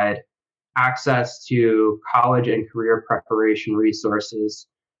provide access to college and career preparation resources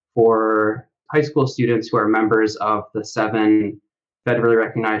for high school students who are members of the 7 federally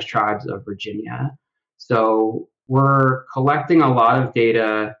recognized tribes of Virginia. So we're collecting a lot of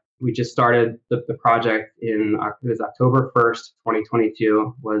data. We just started the project it was October 1st,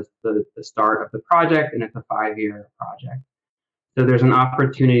 2022 was the start of the project, and it's a 5-year project. So there's an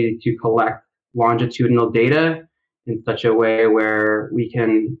opportunity to collect longitudinal data in such a way where we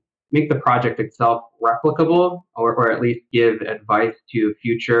can make the project itself replicable, or at least give advice to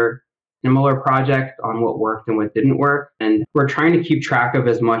future similar projects on what worked and what didn't work. And we're trying to keep track of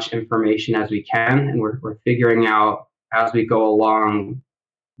as much information as we can, and we're figuring out as we go along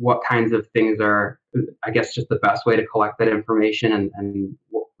what kinds of things are, I guess, just the best way to collect that information and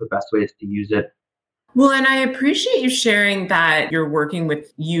what the best way is to use it. Well, and I appreciate you sharing that you're working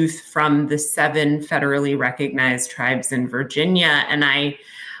with youth from the 7 federally recognized tribes in Virginia. And I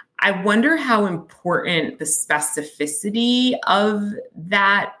wonder how important the specificity of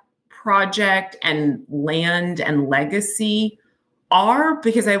that project and land and legacy are,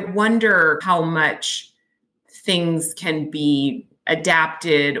 because I wonder how much things can be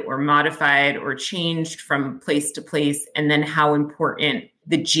adapted or modified or changed from place to place, and then how important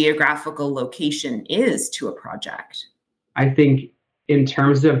the geographical location is to a project. I think in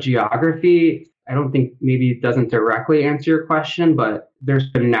terms of geography, I don't think maybe it doesn't directly answer your question, but there's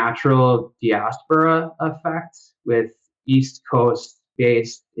a natural diaspora effect with East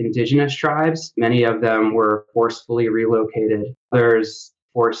Coast-based indigenous tribes. Many of them were forcefully relocated. Others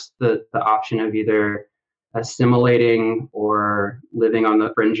forced the option of either assimilating or living on the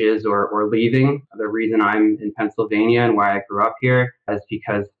fringes or leaving. The reason I'm in Pennsylvania and why I grew up here is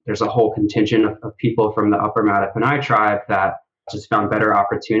because there's a whole contingent of people from the Upper Mattaponi tribe that just found better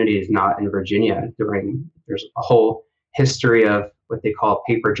opportunities not in Virginia. There's a whole history of what they call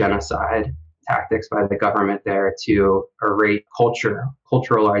paper genocide tactics by the government there to erase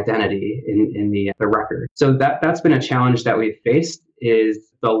cultural identity in the record. So that's been a challenge that we've faced,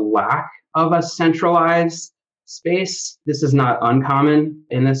 is the lack of a centralized space. This is not uncommon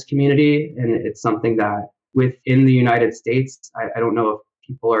in this community, and it's something that within the United States, I don't know if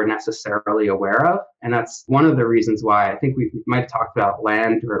people are necessarily aware of. And that's one of the reasons why I think we might have talked about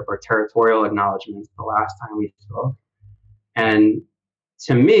land or territorial acknowledgements the last time we spoke. And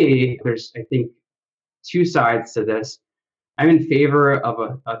to me, there's, I think, 2 sides to this. I'm in favor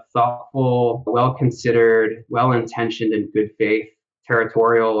of a thoughtful, well-considered, well-intentioned, and good faith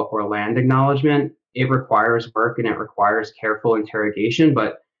territorial or land acknowledgement. It requires work and it requires careful interrogation,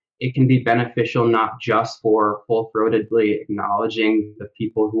 but it can be beneficial not just for full-throatedly acknowledging the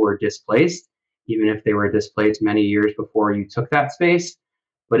people who were displaced, even if they were displaced many years before you took that space.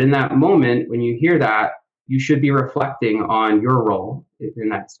 But in that moment, when you hear that, you should be reflecting on your role in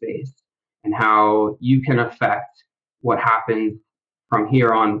that space and how you can affect what happens from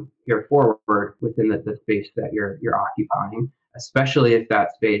here forward within the space that you're occupying, especially if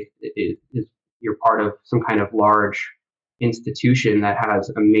that space is you're part of some kind of large institution that has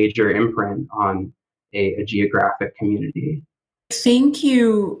a major imprint on a geographic community. Thank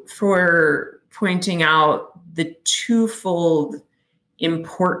you for pointing out the twofold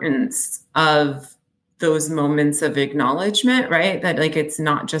importance of those moments of acknowledgement, right? That like, it's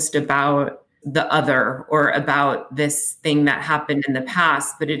not just about the other or about this thing that happened in the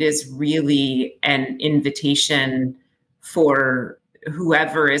past, but it is really an invitation for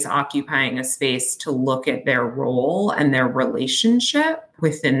whoever is occupying a space to look at their role and their relationship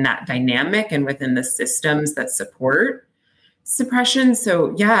within that dynamic and within the systems that support suppression.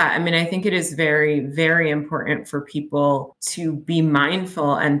 So yeah, I mean, I think it is very, very important for people to be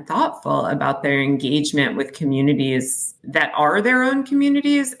mindful and thoughtful about their engagement with communities that are their own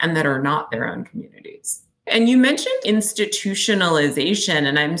communities and that are not their own communities. And you mentioned institutionalization,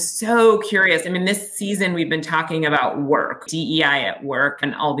 and I'm so curious. I mean, this season we've been talking about work, DEI at work,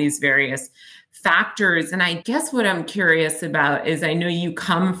 and all these various factors. And I guess what I'm curious about is, I know you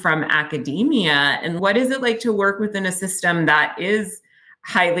come from academia, and what is it like to work within a system that is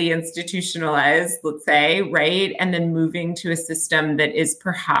highly institutionalized, let's say, right? And then moving to a system that is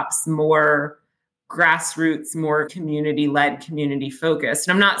perhaps more grassroots, more community-led, community-focused.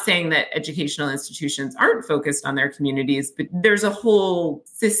 And I'm not saying that educational institutions aren't focused on their communities, but there's a whole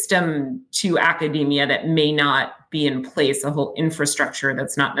system to academia that may not be in place, a whole infrastructure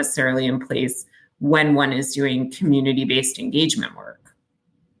that's not necessarily in place when one is doing community-based engagement work.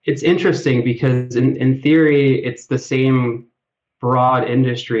 It's interesting because in theory, it's the same broad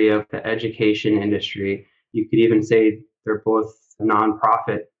industry of the education industry. You could even say they're both a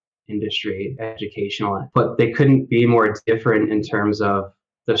nonprofit industry, educational, but they couldn't be more different in terms of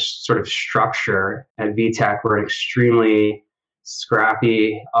the sort of structure. At VTech, we're an extremely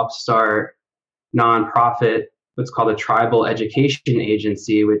scrappy, upstart, nonprofit, what's called a tribal education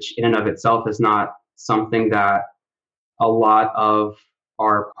agency, which in and of itself is not something that a lot of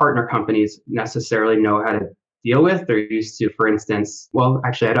our partner companies necessarily know how to deal with. They're used to, for instance, well,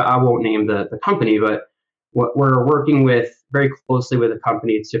 actually, I won't name the company, but what we're working with very closely with a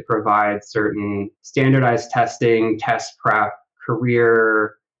company to provide certain standardized testing, test prep,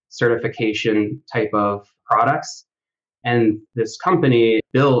 career certification type of products. And this company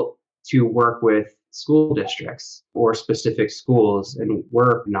built to work with school districts or specific schools. And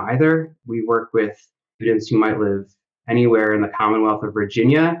we're neither. We work with students who might live anywhere in the Commonwealth of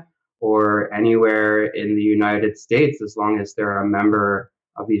Virginia or anywhere in the United States, as long as they're a member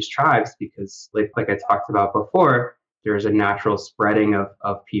of these tribes, because like I talked about before, there's a natural spreading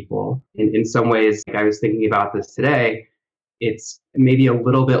of people. In some ways, like I was thinking about this today, it's maybe a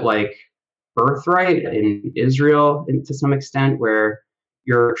little bit like birthright in Israel to some extent, where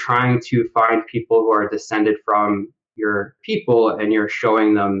you're trying to find people who are descended from your people and you're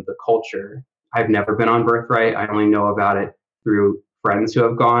showing them the culture. I've never been on Birthright. I only know about it through friends who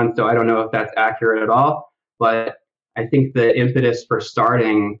have gone, so I don't know if that's accurate at all. But I think the impetus for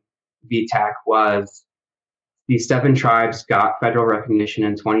starting VTech was these 7 tribes got federal recognition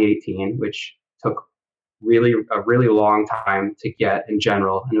in 2018, which took a really long time to get in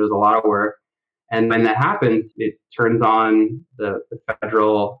general, and it was a lot of work. And when that happened, it turns on the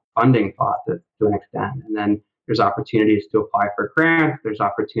federal funding faucet to an extent. And then there's opportunities to apply for grants. There's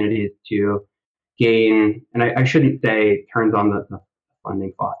opportunities to gain, and I shouldn't say turns on the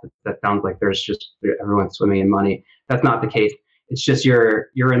funding faucet. That sounds like there's just everyone's swimming in money. That's not the case. It's just you're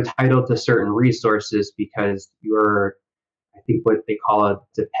entitled to certain resources because you're, I think what they call a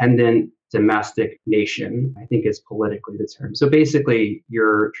dependent domestic nation, I think is politically the term. So basically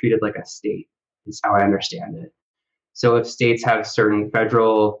you're treated like a state is how I understand it. So if states have certain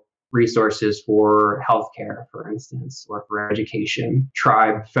federal resources for healthcare, for instance, or for education,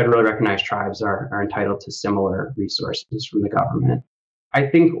 federally recognized tribes are entitled to similar resources from the government. I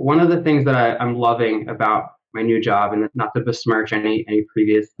think one of the things that I'm loving about my new job, and not to besmirch any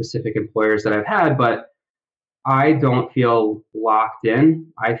previous specific employers that I've had, but I don't feel locked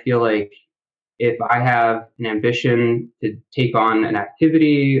in. I feel like if I have an ambition to take on an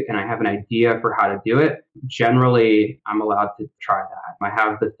activity and I have an idea for how to do it, generally I'm allowed to try that. I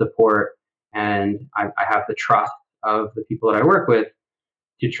have the support and I have the trust of the people that I work with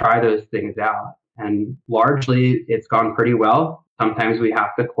to try those things out. And largely it's gone pretty well. Sometimes we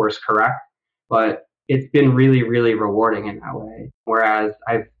have to course correct, but it's been really, really rewarding in that way. Whereas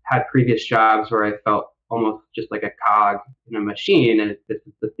I've had previous jobs where I felt almost just like a cog in a machine, and this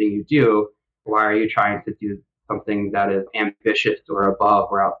is the thing you do. Why are you trying to do something that is ambitious or above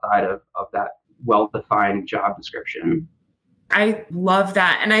or outside of that well-defined job description? I love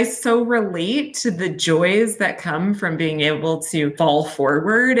that. And I so relate to the joys that come from being able to fall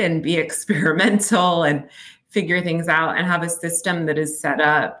forward and be experimental and figure things out and have a system that is set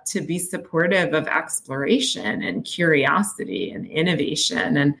up to be supportive of exploration and curiosity and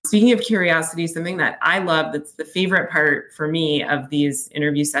innovation. And speaking of curiosity, something that I love, that's the favorite part for me of these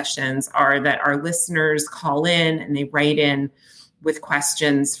interview sessions, are that our listeners call in and they write in with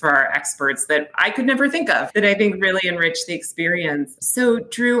questions for our experts that I could never think of, that I think really enrich the experience. So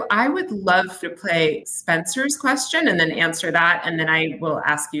Drew, I would love to play Spencer's question and then answer that. And then I will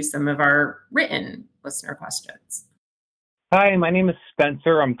ask you some of our written listener questions. Hi, my name is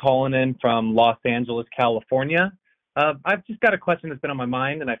Spencer. I'm calling in from Los Angeles, California. I've just got a question that's been on my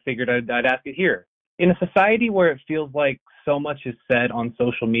mind, and I figured I'd ask it here. In a society where it feels like so much is said on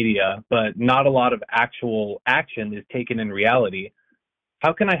social media, but not a lot of actual action is taken in reality,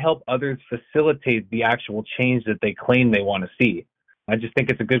 how can I help others facilitate the actual change that they claim they want to see? I just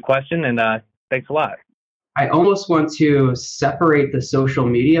think it's a good question, and thanks a lot. I almost want to separate the social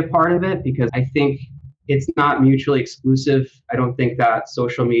media part of it because I think it's not mutually exclusive. I don't think that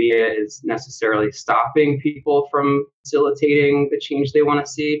social media is necessarily stopping people from facilitating the change they want to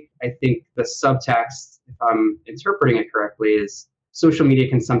see. I think the subtext, if I'm interpreting it correctly, is social media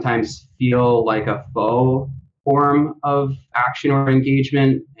can sometimes feel like a faux form of action or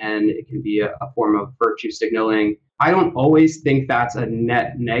engagement, and it can be a form of virtue signaling. I don't always think that's a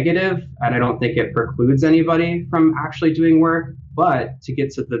net negative, and I don't think it precludes anybody from actually doing work. But to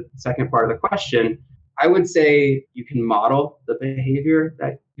get to the second part of the question, I would say you can model the behavior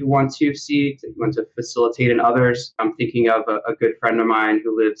that you want to see, that you want to facilitate in others. I'm thinking of a good friend of mine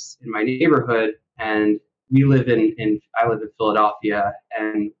who lives in my neighborhood, and we live I live in Philadelphia,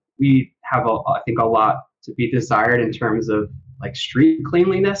 and we have, I think, a lot to be desired in terms of like street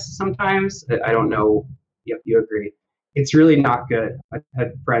cleanliness sometimes. I don't know if you agree. It's really not good. I've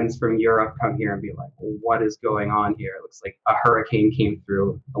had friends from Europe come here and be like, well, what is going on here? It looks like a hurricane came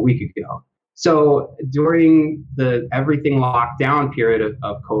through a week ago. So during the everything lockdown period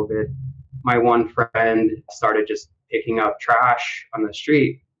of COVID, my one friend started just picking up trash on the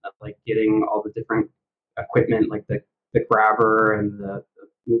street, like getting all the different equipment, like the grabber and the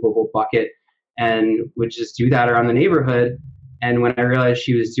movable bucket, and would just do that around the neighborhood. And when I realized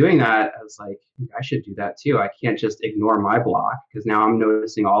she was doing that, I was like, I should do that too. I can't just ignore my block because now I'm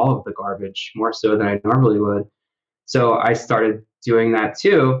noticing all of the garbage more so than I normally would. So I started doing that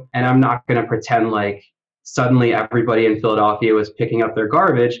too. And I'm not going to pretend like suddenly everybody in Philadelphia was picking up their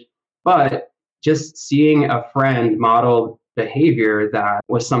garbage, but just seeing a friend model behavior that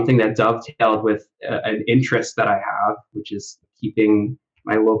was something that dovetailed with an interest that I have, which is keeping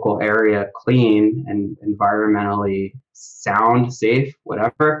my local area clean and environmentally sound, safe,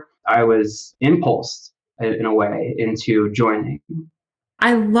 whatever, I was impulsed in a way into joining.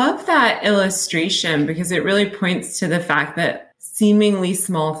 I love that illustration because it really points to the fact that seemingly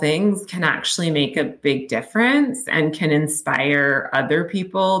small things can actually make a big difference and can inspire other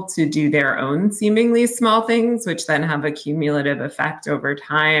people to do their own seemingly small things, which then have a cumulative effect over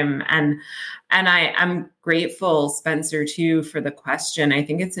time. And I'm grateful, Spencer, too, for the question. I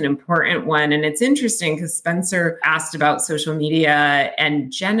think it's an important one. And it's interesting because Spencer asked about social media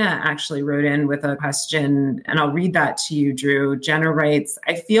and Jenna actually wrote in with a question, and I'll read that to you, Drew. Jenna writes,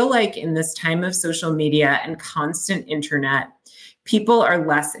 I feel like in this time of social media and constant internet, people are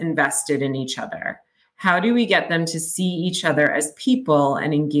less invested in each other. How do we get them to see each other as people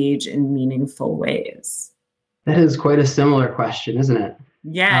and engage in meaningful ways? That is quite a similar question, isn't it?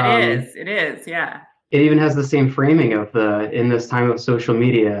 Yeah, it is. It is. Yeah. It even has the same framing of in this time of social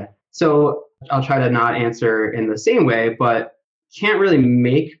media. So I'll try to not answer in the same way, but can't really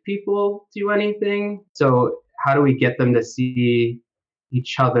make people do anything. So how do we get them to see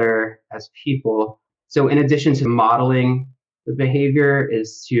each other as people? So in addition to modeling the behavior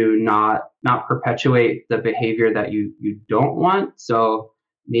is to not perpetuate the behavior that you don't want. So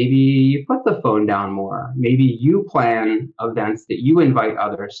maybe you put the phone down more. Maybe you plan events that you invite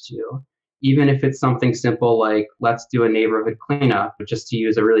others to, even if it's something simple like let's do a neighborhood cleanup, just to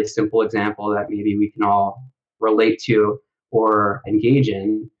use a really simple example that maybe we can all relate to or engage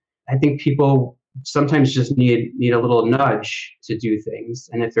in. I think people sometimes just need a little nudge to do things.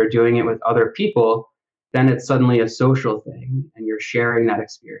 And if they're doing it with other people, then it's suddenly a social thing and you're sharing that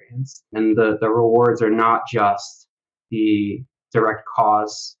experience. And the rewards are not just the direct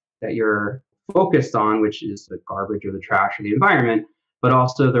cause that you're focused on, which is the garbage or the trash or the environment, but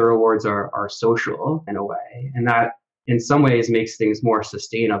also the rewards are social in a way. And that in some ways makes things more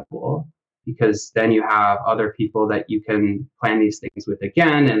sustainable because then you have other people that you can plan these things with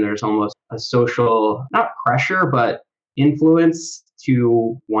again. And there's almost a social, not pressure, but influence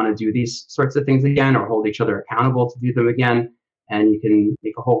to want to do these sorts of things again or hold each other accountable to do them again. and you can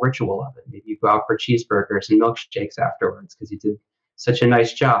make a whole ritual of it. Maybe you go out for cheeseburgers and milkshakes afterwards because you did such a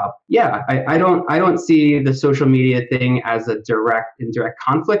nice job. Yeah, I don't see the social media thing as a indirect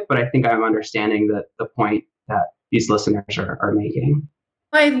conflict, but I think I'm understanding the point that these listeners are making.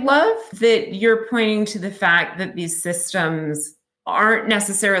 I love that you're pointing to the fact that these systems aren't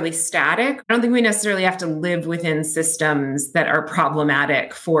necessarily static. I don't think we necessarily have to live within systems that are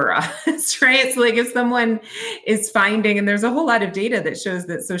problematic for us, right? So like if someone is finding, and there's a whole lot of data that shows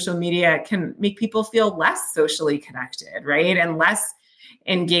that social media can make people feel less socially connected, right? And less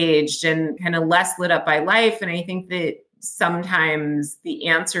engaged and kind of less lit up by life. And I think that sometimes the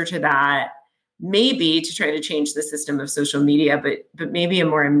answer to that may be to try to change the system of social media, but maybe a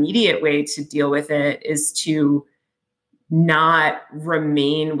more immediate way to deal with it is to not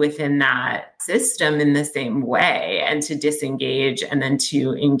remain within that system in the same way and to disengage and then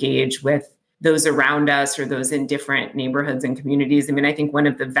to engage with those around us or those in different neighborhoods and communities. I mean, I think one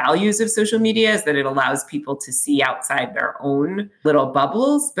of the values of social media is that it allows people to see outside their own little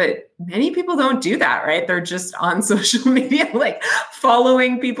bubbles, but many people don't do that, right? They're just on social media, like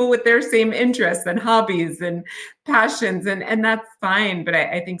following people with their same interests and hobbies and passions, and that's fine. But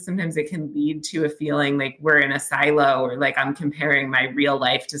I think sometimes it can lead to a feeling like we're in a silo or like I'm comparing my real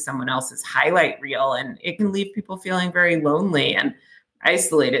life to someone else's highlight reel, and it can leave people feeling very lonely and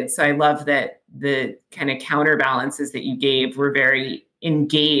isolated. So I love that the kind of counterbalances that you gave were very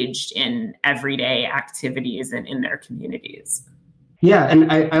engaged in everyday activities and in their communities. Yeah.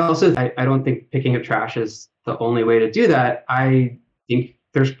 And I also don't think picking up trash is the only way to do that. I think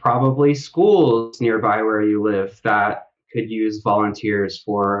there's probably schools nearby where you live that could use volunteers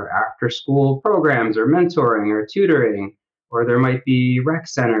for after school programs or mentoring or tutoring, or there might be rec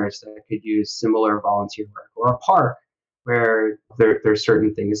centers that could use similar volunteer work, or a park where there's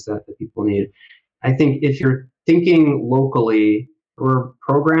certain things that the people need. I think if you're thinking locally, we're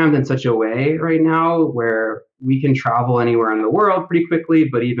programmed in such a way right now where we can travel anywhere in the world pretty quickly,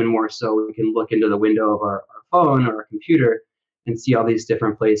 but even more so, we can look into the window of our phone or our computer and see all these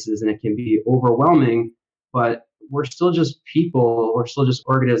different places, and it can be overwhelming, but we're still just people, we're still just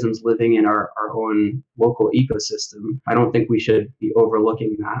organisms living in our own local ecosystem. I don't think we should be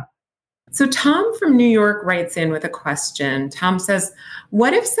overlooking that. So Tom from New York writes in with a question. Tom says,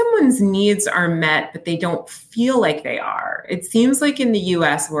 what if someone's needs are met, but they don't feel like they are? It seems like in the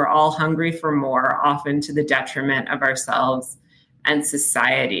US, we're all hungry for more, often to the detriment of ourselves and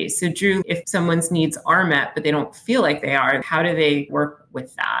society. So Drew, if someone's needs are met, but they don't feel like they are, how do they work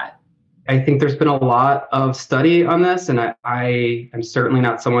with that? I think there's been a lot of study on this, and I am certainly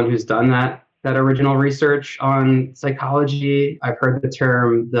not someone who's done that original research on psychology. I've heard the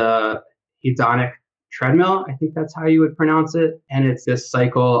term the hedonic treadmill, I think that's how you would pronounce it. And it's this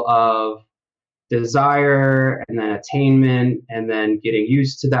cycle of desire and then attainment and then getting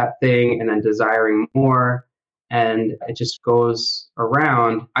used to that thing and then desiring more. And it just goes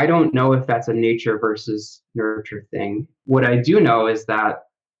around. I don't know if that's a nature versus nurture thing. What I do know is that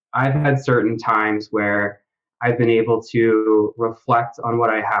I've had certain times where I've been able to reflect on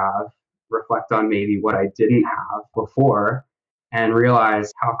what I have, reflect on maybe what I didn't have before, and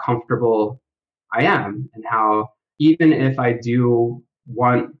realize how comfortable I am and how even if I do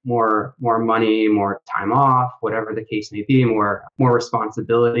want more money, more time off, whatever the case may be, more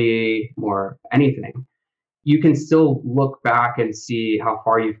responsibility, more anything, you can still look back and see how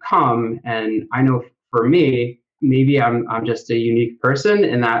far you've come. And I know for me, maybe I'm just a unique person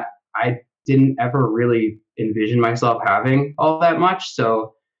in that I didn't ever really envision myself having all that much.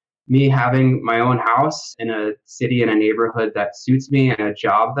 So me having my own house in a city, in a neighborhood that suits me and a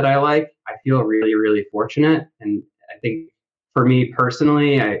job that I like, I feel really, really fortunate. And I think for me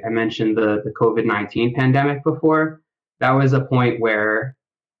personally, I mentioned the COVID-19 pandemic before. That was a point where,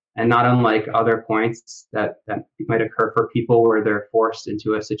 and not unlike other points that might occur for people where they're forced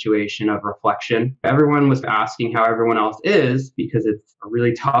into a situation of reflection, everyone was asking how everyone else is because it's a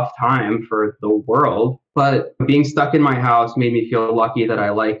really tough time for the world. But being stuck in my house made me feel lucky that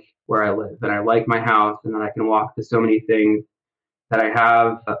I like where I live and I like my house and that I can walk to so many things, that I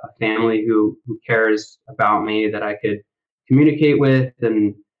have a family who cares about me, that I could communicate with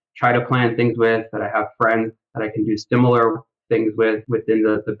and try to plan things with, that I have friends that I can do similar things with within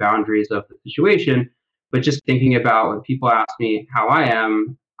the boundaries of the situation. But just thinking about when people ask me how I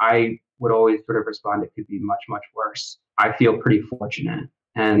am, I would always sort of respond, it could be much, much worse. I feel pretty fortunate.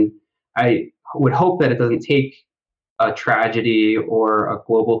 And I would hope that it doesn't take a tragedy or a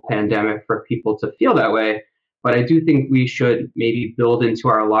global pandemic for people to feel that way. But I do think we should maybe build into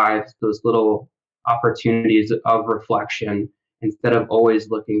our lives those little opportunities of reflection instead of always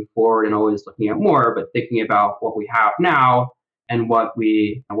looking forward and always looking at more, but thinking about what we have now and what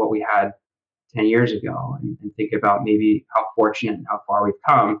we had 10 years ago, and think about maybe how fortunate and how far we've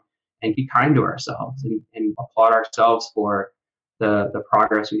come, and be kind to ourselves and applaud ourselves for the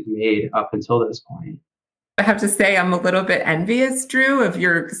progress we've made up until this point. I have to say, I'm a little bit envious, Drew, of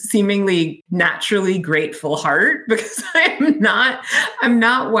your seemingly naturally grateful heart, because I'm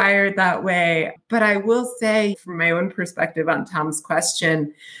not wired that way. But I will say, from my own perspective on Tom's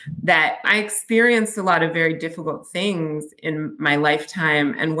question, that I experienced a lot of very difficult things in my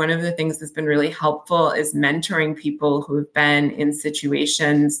lifetime. And one of the things that's been really helpful is mentoring people who have been in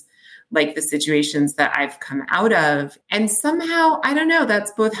situations like the situations that I've come out of. And somehow, I don't know,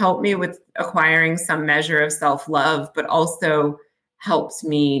 that's both helped me with acquiring some measure of self-love, but also helped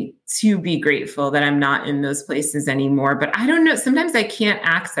me to be grateful that I'm not in those places anymore. But I don't know, sometimes I can't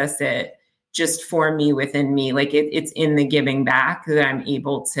access it just for me within me. Like it's in the giving back that I'm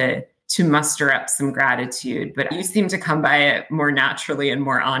able to muster up some gratitude. But you seem to come by it more naturally and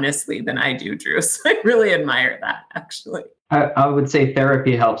more honestly than I do, Drew. So I really admire that, actually. I would say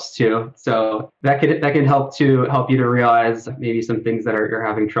therapy helps too. So that can help you to realize maybe some things that you're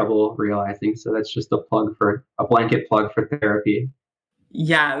having trouble realizing. So that's just a blanket plug for therapy.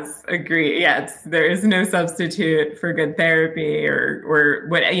 Yes, agree. Yes, there is no substitute for good therapy or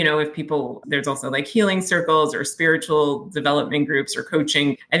what, if people, there's also like healing circles or spiritual development groups or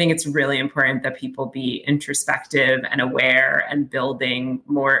coaching. I think it's really important that people be introspective and aware and building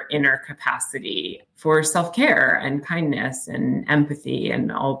more inner capacity for self-care and kindness and empathy and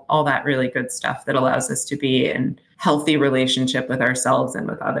all that really good stuff that allows us to be in healthy relationship with ourselves and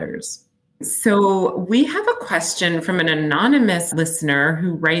with others. So we have a question from an anonymous listener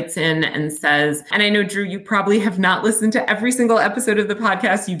who writes in and says, and I know, Drew, you probably have not listened to every single episode of the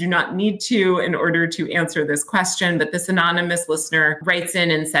podcast. You do not need to in order to answer this question. But this anonymous listener writes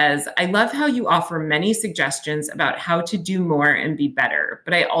in and says, I love how you offer many suggestions about how to do more and be better,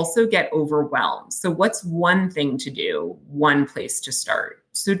 but I also get overwhelmed. So what's one thing to do, one place to start?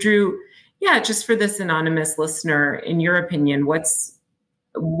 So Drew, just for this anonymous listener, in your opinion, what's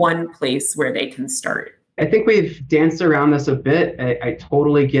one place where they can start? I think we've danced around this a bit. I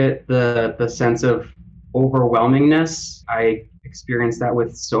totally get the sense of overwhelmingness. I experienced that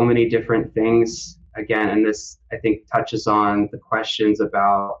with so many different things. Again, and this, I think, touches on the questions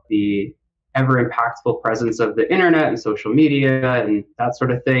about the ever impactful presence of the internet and social media and that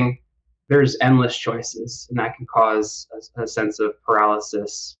sort of thing. There's endless choices, and that can cause a sense of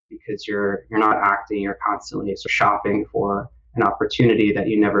paralysis because you're not acting, you're constantly shopping for an opportunity that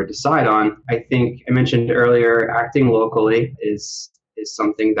you never decide on. I think I mentioned earlier, acting locally is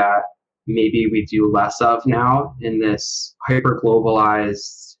something that maybe we do less of now in this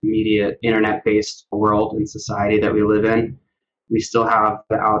hyper-globalized, immediate, internet-based world and society that we live in. We still have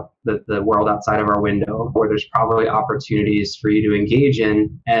the world outside of our window where there's probably opportunities for you to engage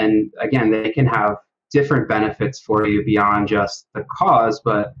in. And again, they can have different benefits for you beyond just the cause,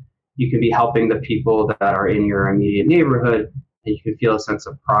 but you can be helping the people that are in your immediate neighborhood, and you can feel a sense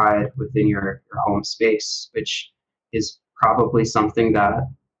of pride within your home space, which is probably something that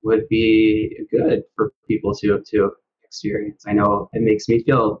would be good for people to experience. I know it makes me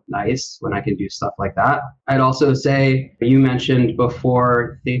feel nice when I can do stuff like that. I'd also say, you mentioned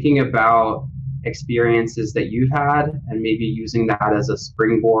before, thinking about experiences that you've had and maybe using that as a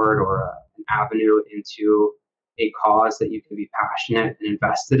springboard or an avenue into a cause that you can be passionate and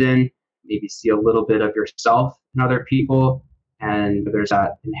invested in, maybe see a little bit of yourself in other people. And there's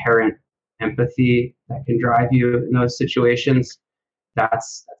that inherent empathy that can drive you in those situations.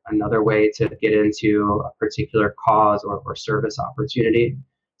 That's another way to get into a particular cause or service opportunity.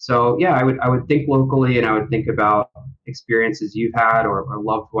 So I would think locally, and I would think about experiences you've had or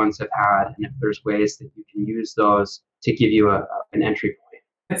loved ones have had, and if there's ways that you can use those to give you an entry point.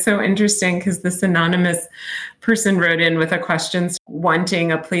 It's so interesting because this anonymous person wrote in with a question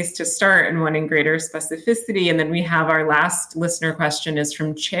wanting a place to start and wanting greater specificity. And then we have our last listener question is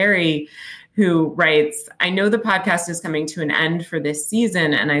from Cherry, who writes, I know the podcast is coming to an end for this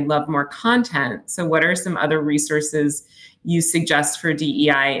season and I'd love more content. So what are some other resources you suggest for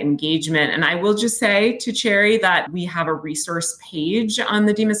DEI engagement? And I will just say to Cherry that we have a resource page on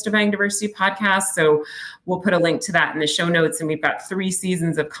the Demystifying Diversity podcast. So we'll put a link to that in the show notes. And we've got 3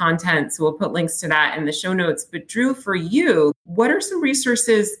 seasons of content. So we'll put links to that in the show notes. But Drew, for you, what are some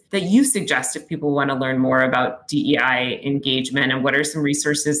resources that you suggest if people want to learn more about DEI engagement? And what are some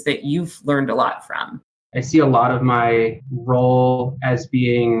resources that you've learned a lot from? I see a lot of my role as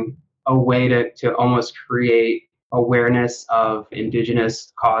being a way to almost create awareness of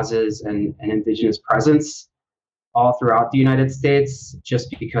Indigenous causes and Indigenous presence all throughout the United States,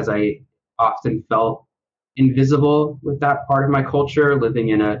 just because I often felt invisible with that part of my culture, living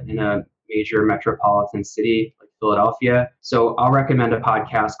in a major metropolitan city like Philadelphia. So I'll recommend a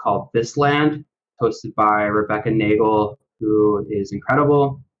podcast called This Land, hosted by Rebecca Nagel, who is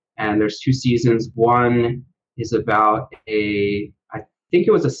incredible. And there's 2 seasons. One is about I think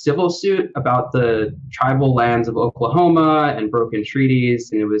it was a civil suit about the tribal lands of Oklahoma and broken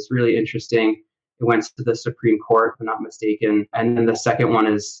treaties. And it was really interesting. It went to the Supreme Court, if I'm not mistaken. And then the second one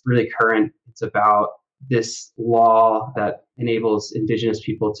is really current. It's about this law that enables Indigenous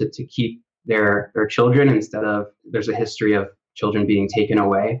people to keep their children instead of, there's a history of children being taken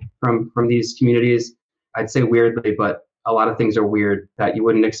away from these communities. I'd say weirdly, but a lot of things are weird that you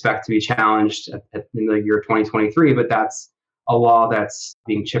wouldn't expect to be challenged in the year 2023, but that's a law that's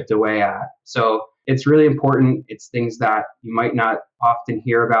being chipped away at. So it's really important. It's things that you might not often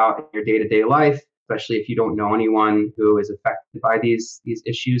hear about in your day-to-day life, especially if you don't know anyone who is affected by these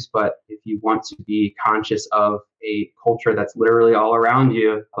issues. But if you want to be conscious of a culture that's literally all around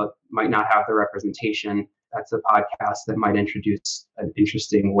you, but might not have the representation, that's a podcast that might introduce an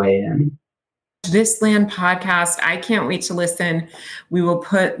interesting way in. This Land podcast, I can't wait to listen. We will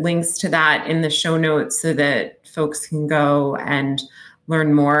put links to that in the show notes so that folks can go and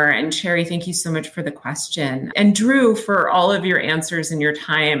learn more. And Cherry, thank you so much for the question. And Drew, for all of your answers and your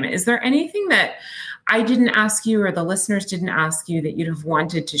time. Is there anything that I didn't ask you or the listeners didn't ask you that you'd have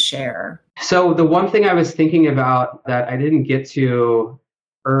wanted to share? So the one thing I was thinking about that I didn't get to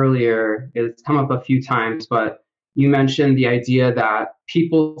earlier, it's come up a few times, but you mentioned the idea that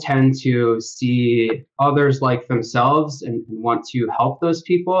people tend to see others like themselves and want to help those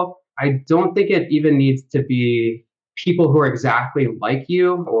people. I don't think it even needs to be people who are exactly like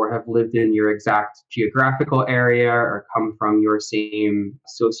you or have lived in your exact geographical area or come from your same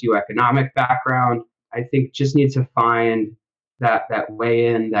socioeconomic background. I think just need to find that way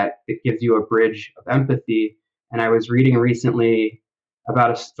in that it gives you a bridge of empathy. And I was reading recently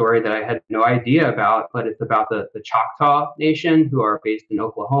about a story that I had no idea about, but it's about the Choctaw Nation, who are based in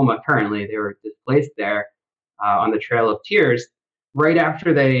Oklahoma currently. They were displaced there on the Trail of Tears. Right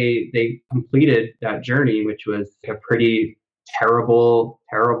after they completed that journey, which was a pretty terrible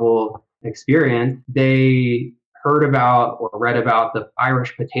experience, they heard about or read about the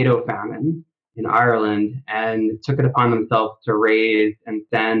Irish potato famine in Ireland and took it upon themselves to raise and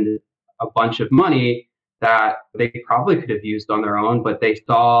send a bunch of money that they probably could have used on their own, but they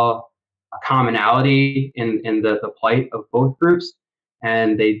saw a commonality in the plight of both groups.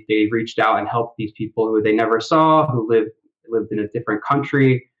 And they reached out and helped these people who they never saw, who lived in a different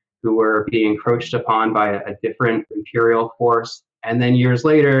country, who were being encroached upon by a different imperial force. And then years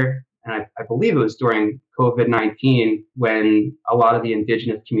later, and I believe it was during COVID-19, when a lot of the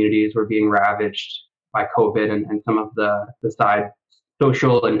indigenous communities were being ravaged by COVID and some of the side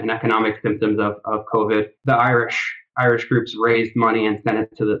social and economic symptoms of COVID, the Irish groups raised money and sent it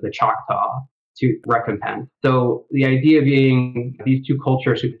to the Choctaw to recompense. So the idea being these two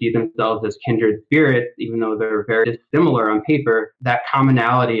cultures who see themselves as kindred spirits, even though they're very dissimilar on paper, that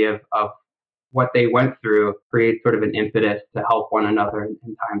commonality of what they went through creates sort of an impetus to help one another in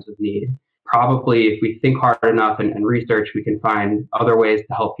times of need. Probably if we think hard enough and research, we can find other ways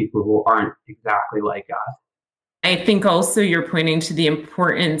to help people who aren't exactly like us. I think also you're pointing to the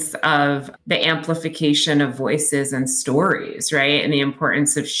importance of the amplification of voices and stories, right? And the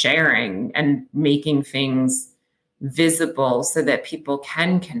importance of sharing and making things visible so that people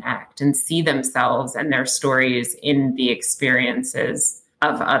can connect and see themselves and their stories in the experiences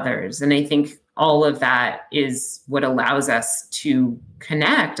of others. And I think all of that is what allows us to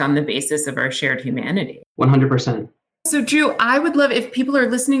connect on the basis of our shared humanity. 100%. So Drew, I would love if people are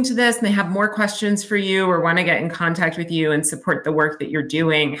listening to this and they have more questions for you or want to get in contact with you and support the work that you're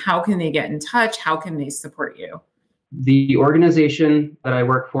doing, how can they get in touch? How can they support you? The organization that I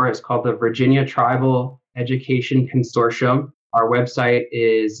work for is called the Virginia Tribal Education Consortium. Our website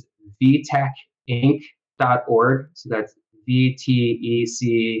is vtecinc.org. So that's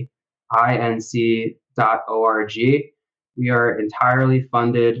VTECINC.org. We are entirely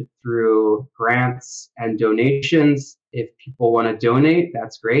funded through grants and donations. If people want to donate,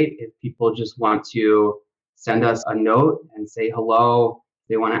 that's great. If people just want to send us a note and say hello,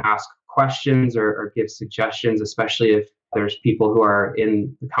 they want to ask questions or give suggestions, especially if there's people who are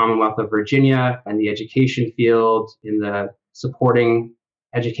in the Commonwealth of Virginia and the education field, in the supporting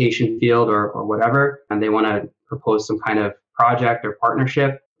education field or whatever, and they want to propose some kind of project or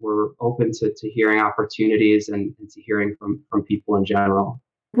partnership, we're open to hearing opportunities and to hearing from people in general.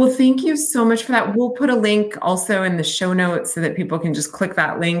 Well, thank you so much for that. We'll put a link also in the show notes so that people can just click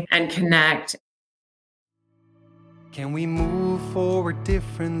that link and connect. Can we move forward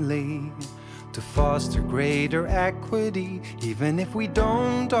differently? to foster greater equity. Even if we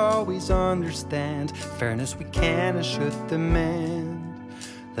don't always understand fairness, we can and should demand.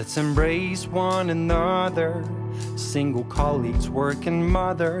 Let's embrace one another, single colleagues, working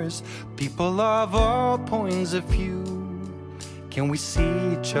mothers, people of all points of view. Can we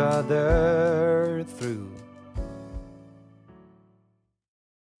see each other through?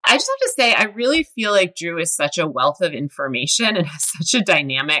 I just have to say, I really feel like Drew is such a wealth of information and has such a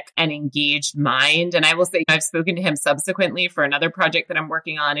dynamic and engaged mind. And I will say, I've spoken to him subsequently for another project that I'm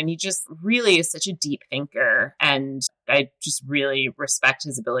working on, and he just really is such a deep thinker. And I just really respect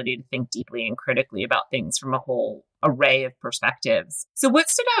his ability to think deeply and critically about things from a whole array of perspectives. So what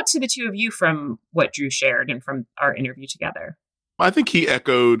stood out to the two of you from what Drew shared and from our interview together? I think he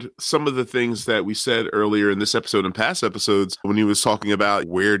echoed some of the things that we said earlier in this episode and past episodes when he was talking about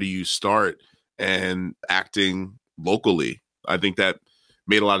where do you start and acting locally. I think that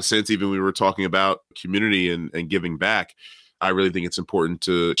made a lot of sense. Even when we were talking about community and giving back, I really think it's important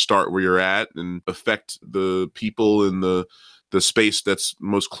to start where you're at and affect the people in the space that's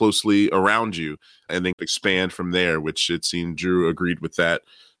most closely around you and then expand from there, which it seemed Drew agreed with that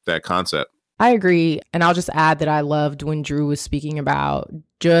concept. I agree. And I'll just add that I loved when Drew was speaking about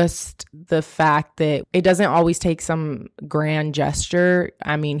just the fact that it doesn't always take some grand gesture.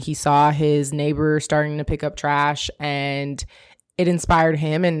 I mean, he saw his neighbor starting to pick up trash and it inspired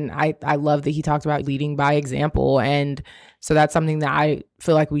him. And I love that he talked about leading by example. And so that's something that I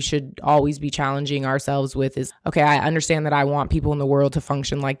feel like we should always be challenging ourselves with is, okay, I understand that I want people in the world to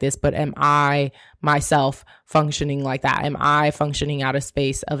function like this, but am I myself functioning like that? Am I functioning out of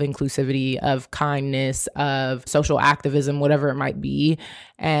space of inclusivity, of kindness, of social activism, whatever it might be?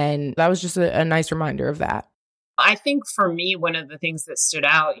 And that was just a nice reminder of that. I think for me, one of the things that stood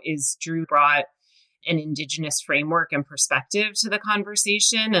out is Drew brought an Indigenous framework and perspective to the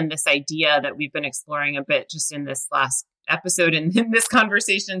conversation. And this idea that we've been exploring a bit just in this last episode and in this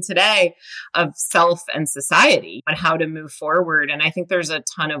conversation today of self and society and how to move forward. And I think there's a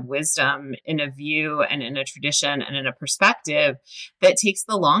ton of wisdom in a view and in a tradition and in a perspective that takes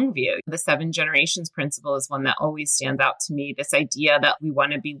the long view. The 7 generations principle is one that always stands out to me. This idea that we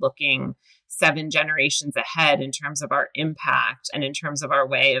want to be looking 7 generations ahead in terms of our impact and in terms of our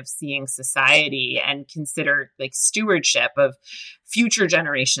way of seeing society and consider like stewardship of future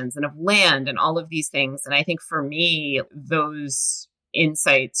generations and of land and all of these things. And I think for me, those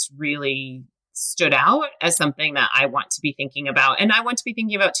insights really stood out as something that I want to be thinking about. And I want to be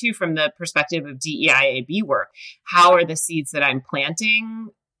thinking about too, from the perspective of DEIAB work. How are the seeds that I'm planting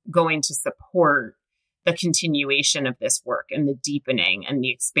going to support the continuation of this work and the deepening and the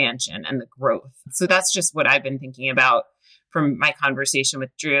expansion and the growth? So that's just what I've been thinking about from my conversation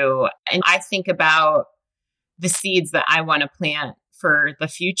with Drew. And I think about the seeds that I want to plant for the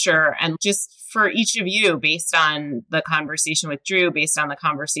future and just for each of you based on the conversation with Drew, based on the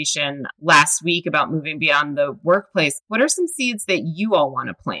conversation last week about moving beyond the workplace. What are some seeds that you all want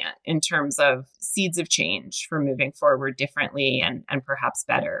to plant in terms of seeds of change for moving forward differently and perhaps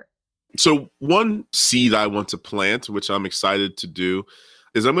better? So one seed I want to plant, which I'm excited to do,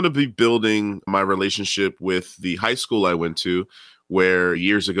 is I'm going to be building my relationship with the high school I went to, where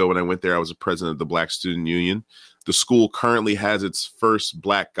years ago when I went there, I was a president of the Black Student Union. The school currently has its first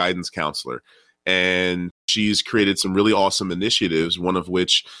Black guidance counselor, and she's created some really awesome initiatives, one of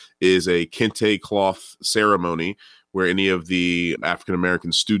which is a kente cloth ceremony where any of the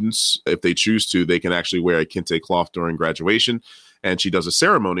African-American students, if they choose to, they can actually wear a kente cloth during graduation. And she does a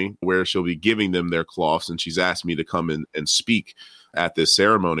ceremony where she'll be giving them their cloths. And she's asked me to come in and speak at this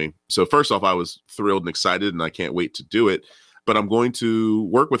ceremony. So first off, I was thrilled and excited, and I can't wait to do it. But I'm going to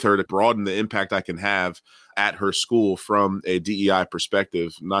work with her to broaden the impact I can have at her school from a DEI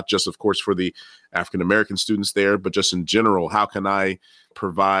perspective, not just, of course, for the African-American students there, but just in general. How can I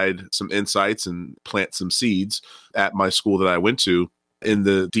provide some insights and plant some seeds at my school that I went to in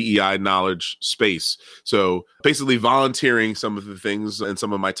the DEI knowledge space? So basically volunteering some of the things and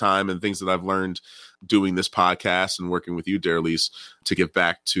some of my time and things that I've learned doing this podcast and working with you, Darelise, to give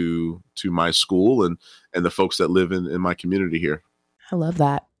back to my school and the folks that live in my community here. I love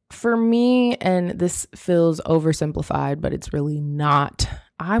that. For me, and this feels oversimplified, but it's really not,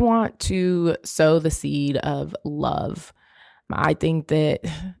 I want to sow the seed of love. I think that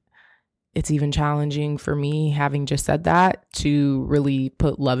it's even challenging for me, having just said that, to really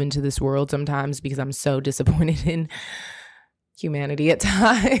put love into this world sometimes because I'm so disappointed in humanity at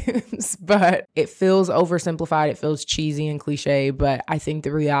times. But it feels oversimplified. It feels cheesy and cliche. But I think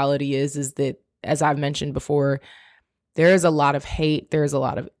the reality is that, as I've mentioned before, there is a lot of hate. There is a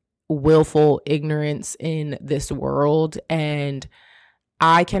lot of willful ignorance in this world. And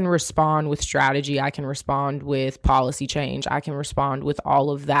I can respond with strategy. I can respond with policy change. I can respond with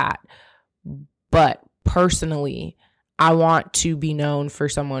all of that. But personally, I want to be known for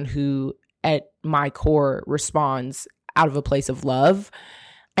someone who at my core responds out of a place of love.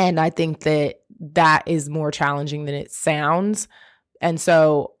 And I think that is more challenging than it sounds. And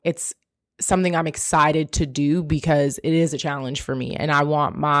so it's something I'm excited to do because it is a challenge for me. And I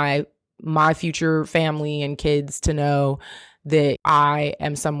want my future family and kids to know that I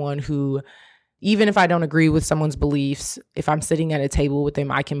am someone who, even if I don't agree with someone's beliefs, if I'm sitting at a table with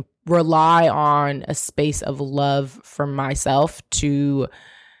them, I can rely on a space of love from myself to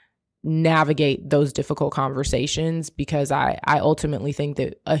navigate those difficult conversations, because I ultimately think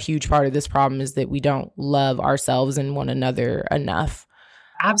that a huge part of this problem is that we don't love ourselves and one another enough.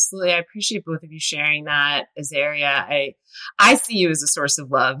 Absolutely. I appreciate both of you sharing that, Azaria. I see you as a source of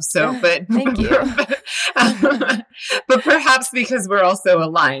love. So, but thank you. But perhaps because we're also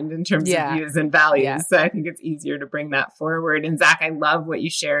aligned in terms Yeah. of views and values. Yeah. So I think it's easier to bring that forward. And Zach, I love what you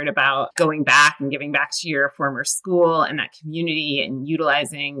shared about going back and giving back to your former school and that community and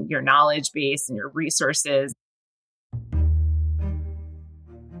utilizing your knowledge base and your resources.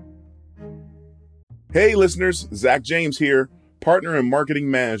 Hey, listeners, Zach James here, partner and marketing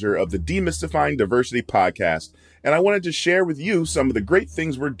manager of the Demystifying Diversity podcast, and I wanted to share with you some of the great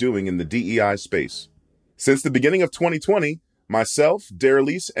things we're doing in the DEI space. Since the beginning of 2020, myself,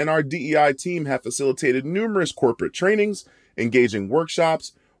 Darylise, and our DEI team have facilitated numerous corporate trainings, engaging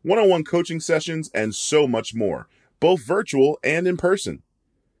workshops, one-on-one coaching sessions, and so much more, both virtual and in person.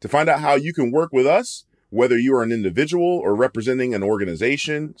 To find out how you can work with us, whether you are an individual or representing an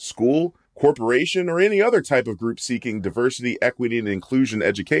organization, school, corporation, or any other type of group seeking diversity, equity, and inclusion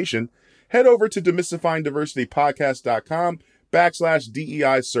education, head over to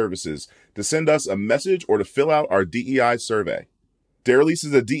demystifyingdiversitypodcast.com/DEI services to send us a message or to fill out our DEI survey. Darylise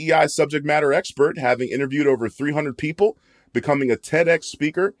is a DEI subject matter expert, having interviewed over 300 people, becoming a TEDx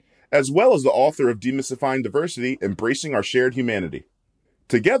speaker, as well as the author of Demystifying Diversity, Embracing Our Shared Humanity.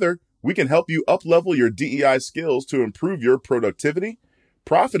 Together, we can help you up-level your DEI skills to improve your productivity,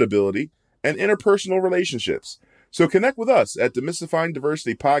 profitability, and interpersonal relationships. So connect with us at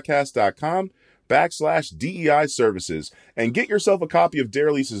demystifyingdiversitypodcast.com/DEI services and get yourself a copy of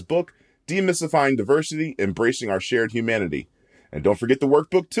Darylise's book, Demystifying Diversity, Embracing Our Shared Humanity. And don't forget the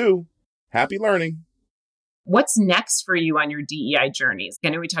workbook too. Happy learning. What's next for you on your DEI journeys? I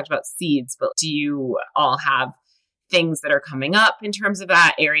know we talked about seeds, but do you all have things that are coming up in terms of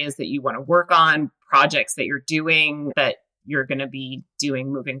that, areas that you want to work on, projects that you're doing that you're going to be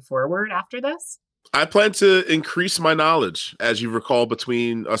doing moving forward after this? I plan to increase my knowledge. As you recall,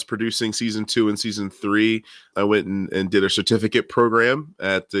 between us producing season 2 and season 3, I went and did a certificate program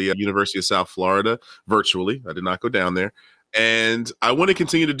at the University of South Florida virtually. I did not go down there. And I want to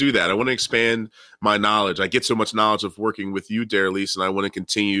continue to do that. I want to expand my knowledge. I get so much knowledge of working with you, Darylise, and I want to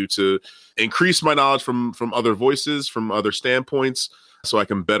continue to increase my knowledge from other voices, from other standpoints, so I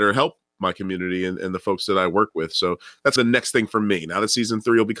can better help my community and the folks that I work with. So that's the next thing for me. Now that season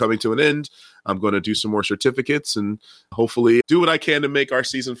 3 will be coming to an end, I'm going to do some more certificates and hopefully do what I can to make our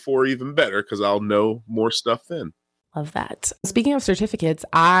season 4 even better, because I'll know more stuff then. Love that. Speaking of certificates,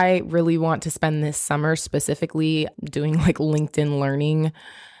 I really want to spend this summer specifically doing like LinkedIn learning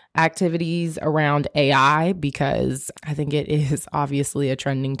activities around AI, because I think it is obviously a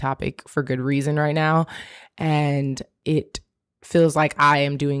trending topic for good reason right now. And it feels like I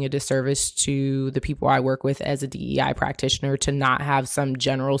am doing a disservice to the people I work with as a DEI practitioner to not have some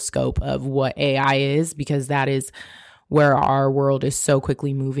general scope of what AI is, because that is where our world is so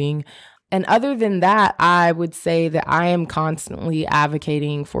quickly moving. And other than that, I would say that I am constantly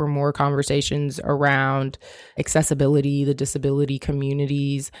advocating for more conversations around accessibility, the disability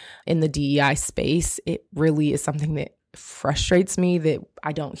communities in the DEI space. It really is something that frustrates me that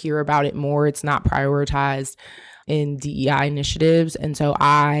I don't hear about it more. It's not prioritized in DEI initiatives. And so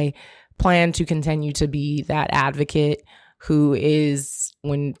I plan to continue to be that advocate who is,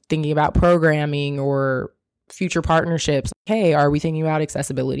 when thinking about programming or future partnerships, hey, are we thinking about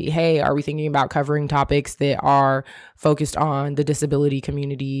accessibility? Hey, are we thinking about covering topics that are focused on the disability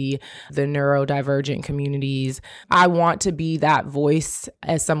community, the neurodivergent communities? I want to be that voice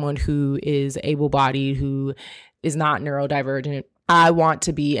as someone who is able-bodied, who is not neurodivergent. I want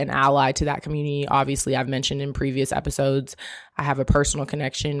to be an ally to that community. Obviously, I've mentioned in previous episodes, I have a personal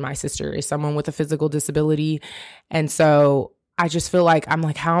connection. My sister is someone with a physical disability. And so I just feel like I'm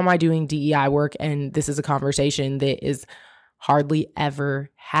like, how am I doing DEI work? And this is a conversation that is hardly ever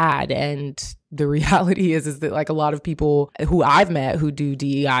had. And the reality is that like a lot of people who I've met who do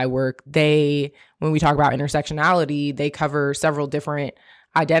DEI work, they when we talk about intersectionality, they cover several different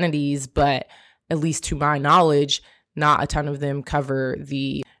identities, but at least to my knowledge, not a ton of them cover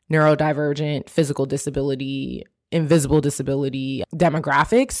the neurodivergent, physical disability, invisible disability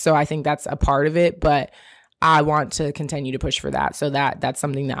demographics. So I think that's a part of it, but I want to continue to push for that. So that's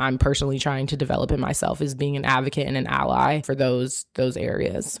something that I'm personally trying to develop in myself, is being an advocate and an ally for those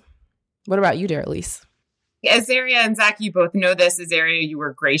areas. What about you, Darrelise? Azaria and Zach, you both know this. Azaria, you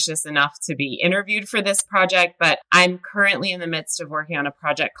were gracious enough to be interviewed for this project, but I'm currently in the midst of working on a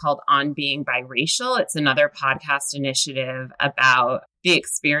project called On Being Biracial. It's another podcast initiative about the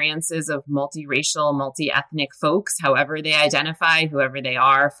experiences of multiracial, multi-ethnic folks, however they identify, whoever they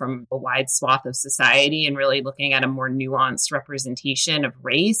are, from a wide swath of society, and really looking at a more nuanced representation of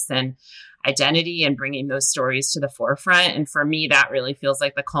race and identity and bringing those stories to the forefront. And for me, that really feels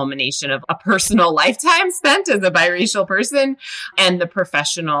like the culmination of a personal lifetime spent as a biracial person and the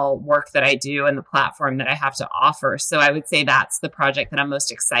professional work that I do and the platform that I have to offer. So I would say that's the project that I'm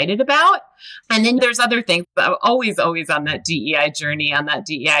most excited about. And then there's other things. I'm always on that DEI journey, on that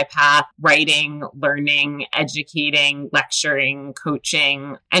DEI path, writing, learning, educating, lecturing,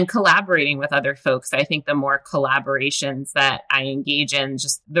 coaching, and collaborating with other folks. I think the more collaborations that I engage in,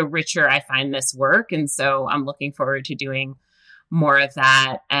 just the richer I find this work. And so I'm looking forward to doing more of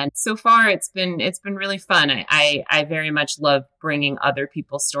that. And so far it's been really fun. I very much love bringing other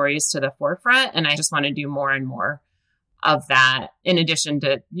people's stories to the forefront. And I just want to do more and more of that, in addition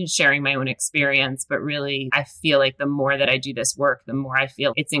to sharing my own experience. But really, I feel like the more that I do this work, the more I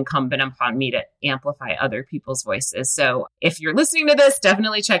feel it's incumbent upon me to amplify other people's voices. So if you're listening to this,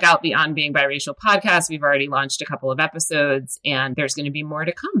 definitely check out the On Being Biracial podcast. We've already launched a couple of episodes and there's going to be more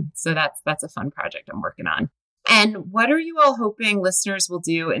to come. So that's a fun project I'm working on. And what are you all hoping listeners will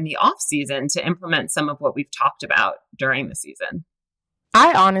do in the off season to implement some of what we've talked about during the season?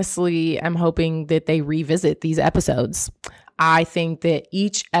 I honestly am hoping that they revisit these episodes. I think that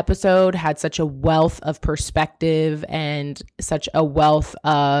each episode had such a wealth of perspective and such a wealth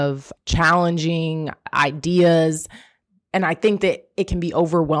of challenging ideas. And I think that it can be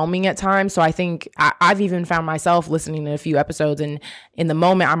overwhelming at times. So I think I've even found myself listening to a few episodes, and in the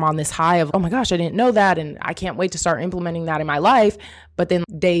moment I'm on this high of, oh my gosh, I didn't know that. And I can't wait to start implementing that in my life. But then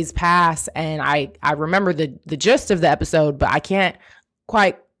days pass and I remember the gist of the episode, but I can't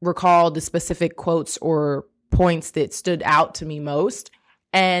quite recall the specific quotes or points that stood out to me most.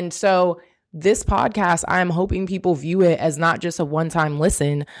 And so this podcast, I'm hoping people view it as not just a one-time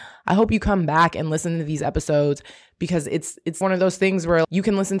listen. I hope you come back and listen to these episodes, because it's one of those things where you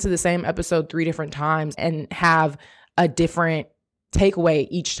can listen to the same episode 3 different times and have a different takeaway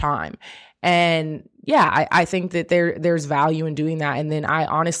each time. And yeah, I think that there's value in doing that. And then I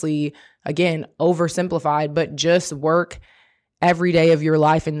honestly, again, oversimplified, but just work every day of your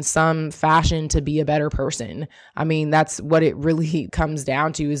life in some fashion to be a better person. I mean, that's what it really comes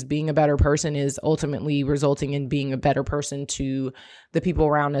down to, is being a better person is ultimately resulting in being a better person to the people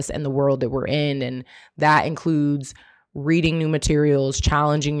around us and the world that we're in. And that includes reading new materials,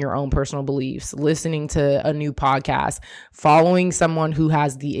 challenging your own personal beliefs, listening to a new podcast, following someone who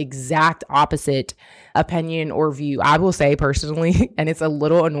has the exact opposite opinion or view. I will say personally, and it's a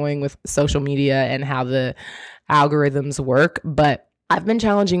little annoying with social media and how the algorithms work, but I've been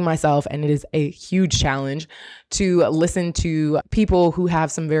challenging myself, and it is a huge challenge to listen to people who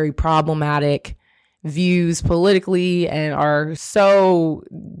have some very problematic views politically and are so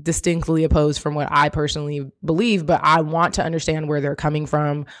distinctly opposed from what I personally believe, but I want to understand where they're coming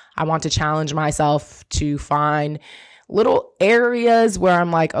from. I want to challenge myself to find little areas where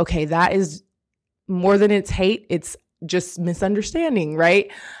I'm like, okay, that is more than it's hate, it's just misunderstanding,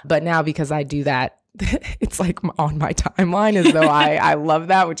 right? But now, because I do that, it's like on my timeline as though I love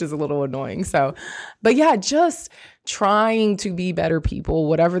that, which is a little annoying. So, but yeah, just trying to be better people,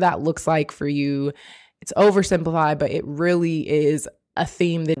 whatever that looks like for you. It's oversimplified, but it really is a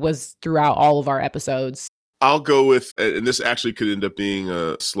theme that was throughout all of our episodes. I'll go with, and this actually could end up being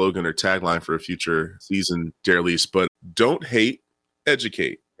a slogan or tagline for a future season, Darrelise, but don't hate,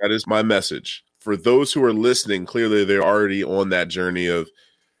 educate. That is my message. For those who are listening, clearly they're already on that journey of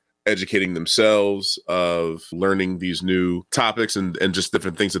educating themselves, of learning these new topics and just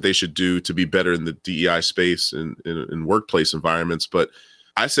different things that they should do to be better in the DEI space and in workplace environments. But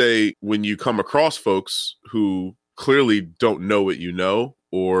I say, when you come across folks who clearly don't know what you know,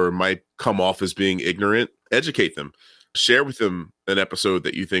 or might come off as being ignorant, educate them. Share with them an episode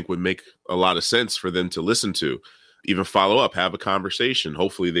that you think would make a lot of sense for them to listen to. Even follow up, have a conversation.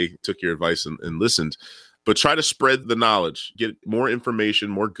 Hopefully they took your advice and listened. But try to spread the knowledge, get more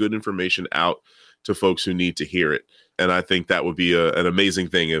information, more good information out to folks who need to hear it. And I think that would be an amazing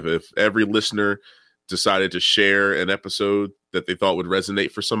thing if every listener decided to share an episode that they thought would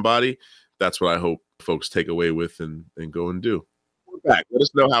resonate for somebody. That's what I hope folks take away with and go and do. We're back. Let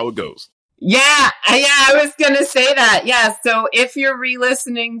us know how it goes. Yeah, I was going to say that. Yeah. So if you're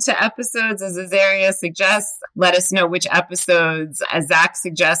re-listening to episodes, as Azaria suggests, let us know which episodes. As Zach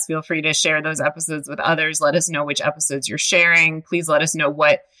suggests, feel free to share those episodes with others. Let us know which episodes you're sharing. Please let us know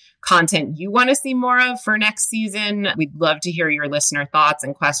what content you want to see more of for next season. We'd love to hear your listener thoughts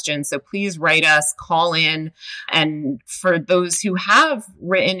and questions. So please write us, call in. And for those who have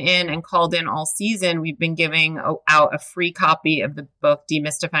written in and called in all season, we've been giving out a free copy of the book,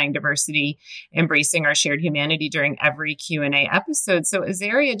 Demystifying Diversity, Embracing Our Shared Humanity, during every Q&A episode. So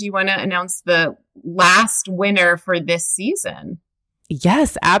Azaria, do you want to announce the last winner for this season?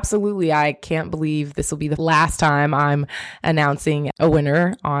 Yes, absolutely. I can't believe this will be the last time I'm announcing a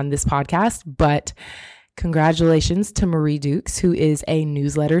winner on this podcast, but congratulations to Marie Dukes, who is a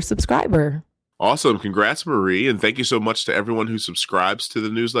newsletter subscriber. Awesome. Congrats, Marie. And thank you so much to everyone who subscribes to the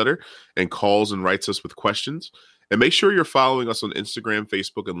newsletter and calls and writes us with questions. And make sure you're following us on Instagram,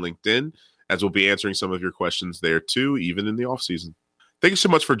 Facebook, and LinkedIn, as we'll be answering some of your questions there too, even in the off season. Thank you so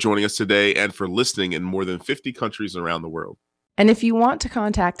much for joining us today and for listening in more than 50 countries around the world. And if you want to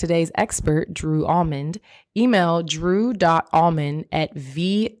contact today's expert, Drew Almond, email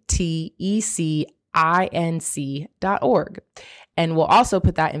drew.almond@vtecinc.org. And we'll also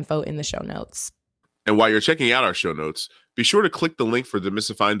put that info in the show notes. And while you're checking out our show notes, be sure to click the link for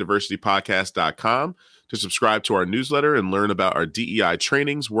demystifyingdiversitypodcast.com to subscribe to our newsletter and learn about our DEI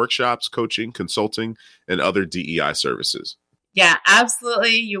trainings, workshops, coaching, consulting, and other DEI services. Yeah,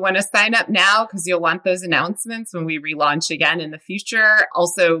 absolutely. You want to sign up now because you'll want those announcements when we relaunch again in the future.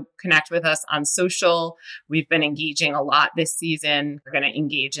 Also, connect with us on social. We've been engaging a lot this season. We're going to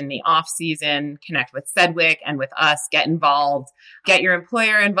engage in the off season, connect with Sedgwick and with us, get involved, get your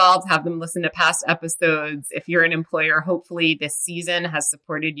employer involved, have them listen to past episodes. If you're an employer, hopefully this season has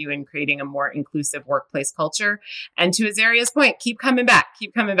supported you in creating a more inclusive workplace culture. And to Azaria's point, keep coming back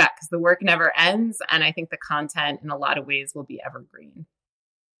because the work never ends. And I think the content in a lot of ways will be evergreen.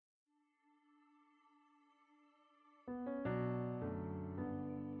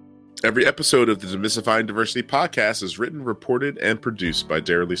 Every episode of the Demystifying Diversity podcast is written, reported, and produced by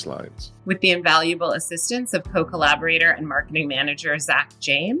Darylise Lyons, with the invaluable assistance of co-collaborator and marketing manager Zach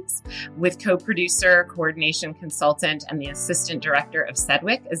James, with co-producer, coordination consultant, and the assistant director of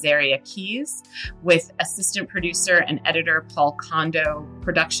Sedgwick, Azaria Keys, with assistant producer and editor Paul Kondo,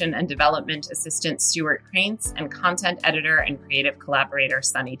 production and development assistant Stuart Krantz, and content editor and creative collaborator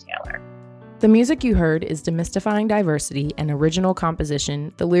Sunny Taylor. The music you heard is Demystifying Diversity, an original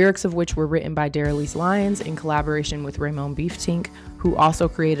composition, the lyrics of which were written by Darylise Lyons in collaboration with Raymond Beeftink, who also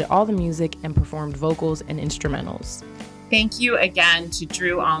created all the music and performed vocals and instrumentals. Thank you again to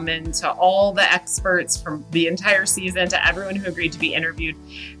Drew Almond, to all the experts from the entire season, to everyone who agreed to be interviewed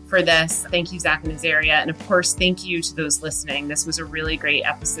for this. Thank you, Zach and Azaria. And of course, thank you to those listening. This was a really great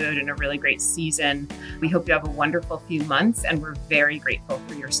episode and a really great season. We hope you have a wonderful few months, and we're very grateful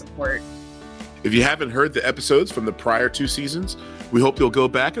for your support. If you haven't heard the episodes from the prior 2 seasons, we hope you'll go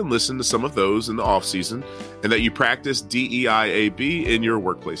back and listen to some of those in the off season and that you practice DEIAB in your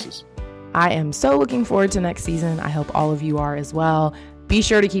workplaces. I am so looking forward to next season. I hope all of you are as well. Be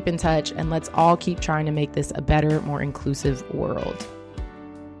sure to keep in touch and let's all keep trying to make this a better, more inclusive world.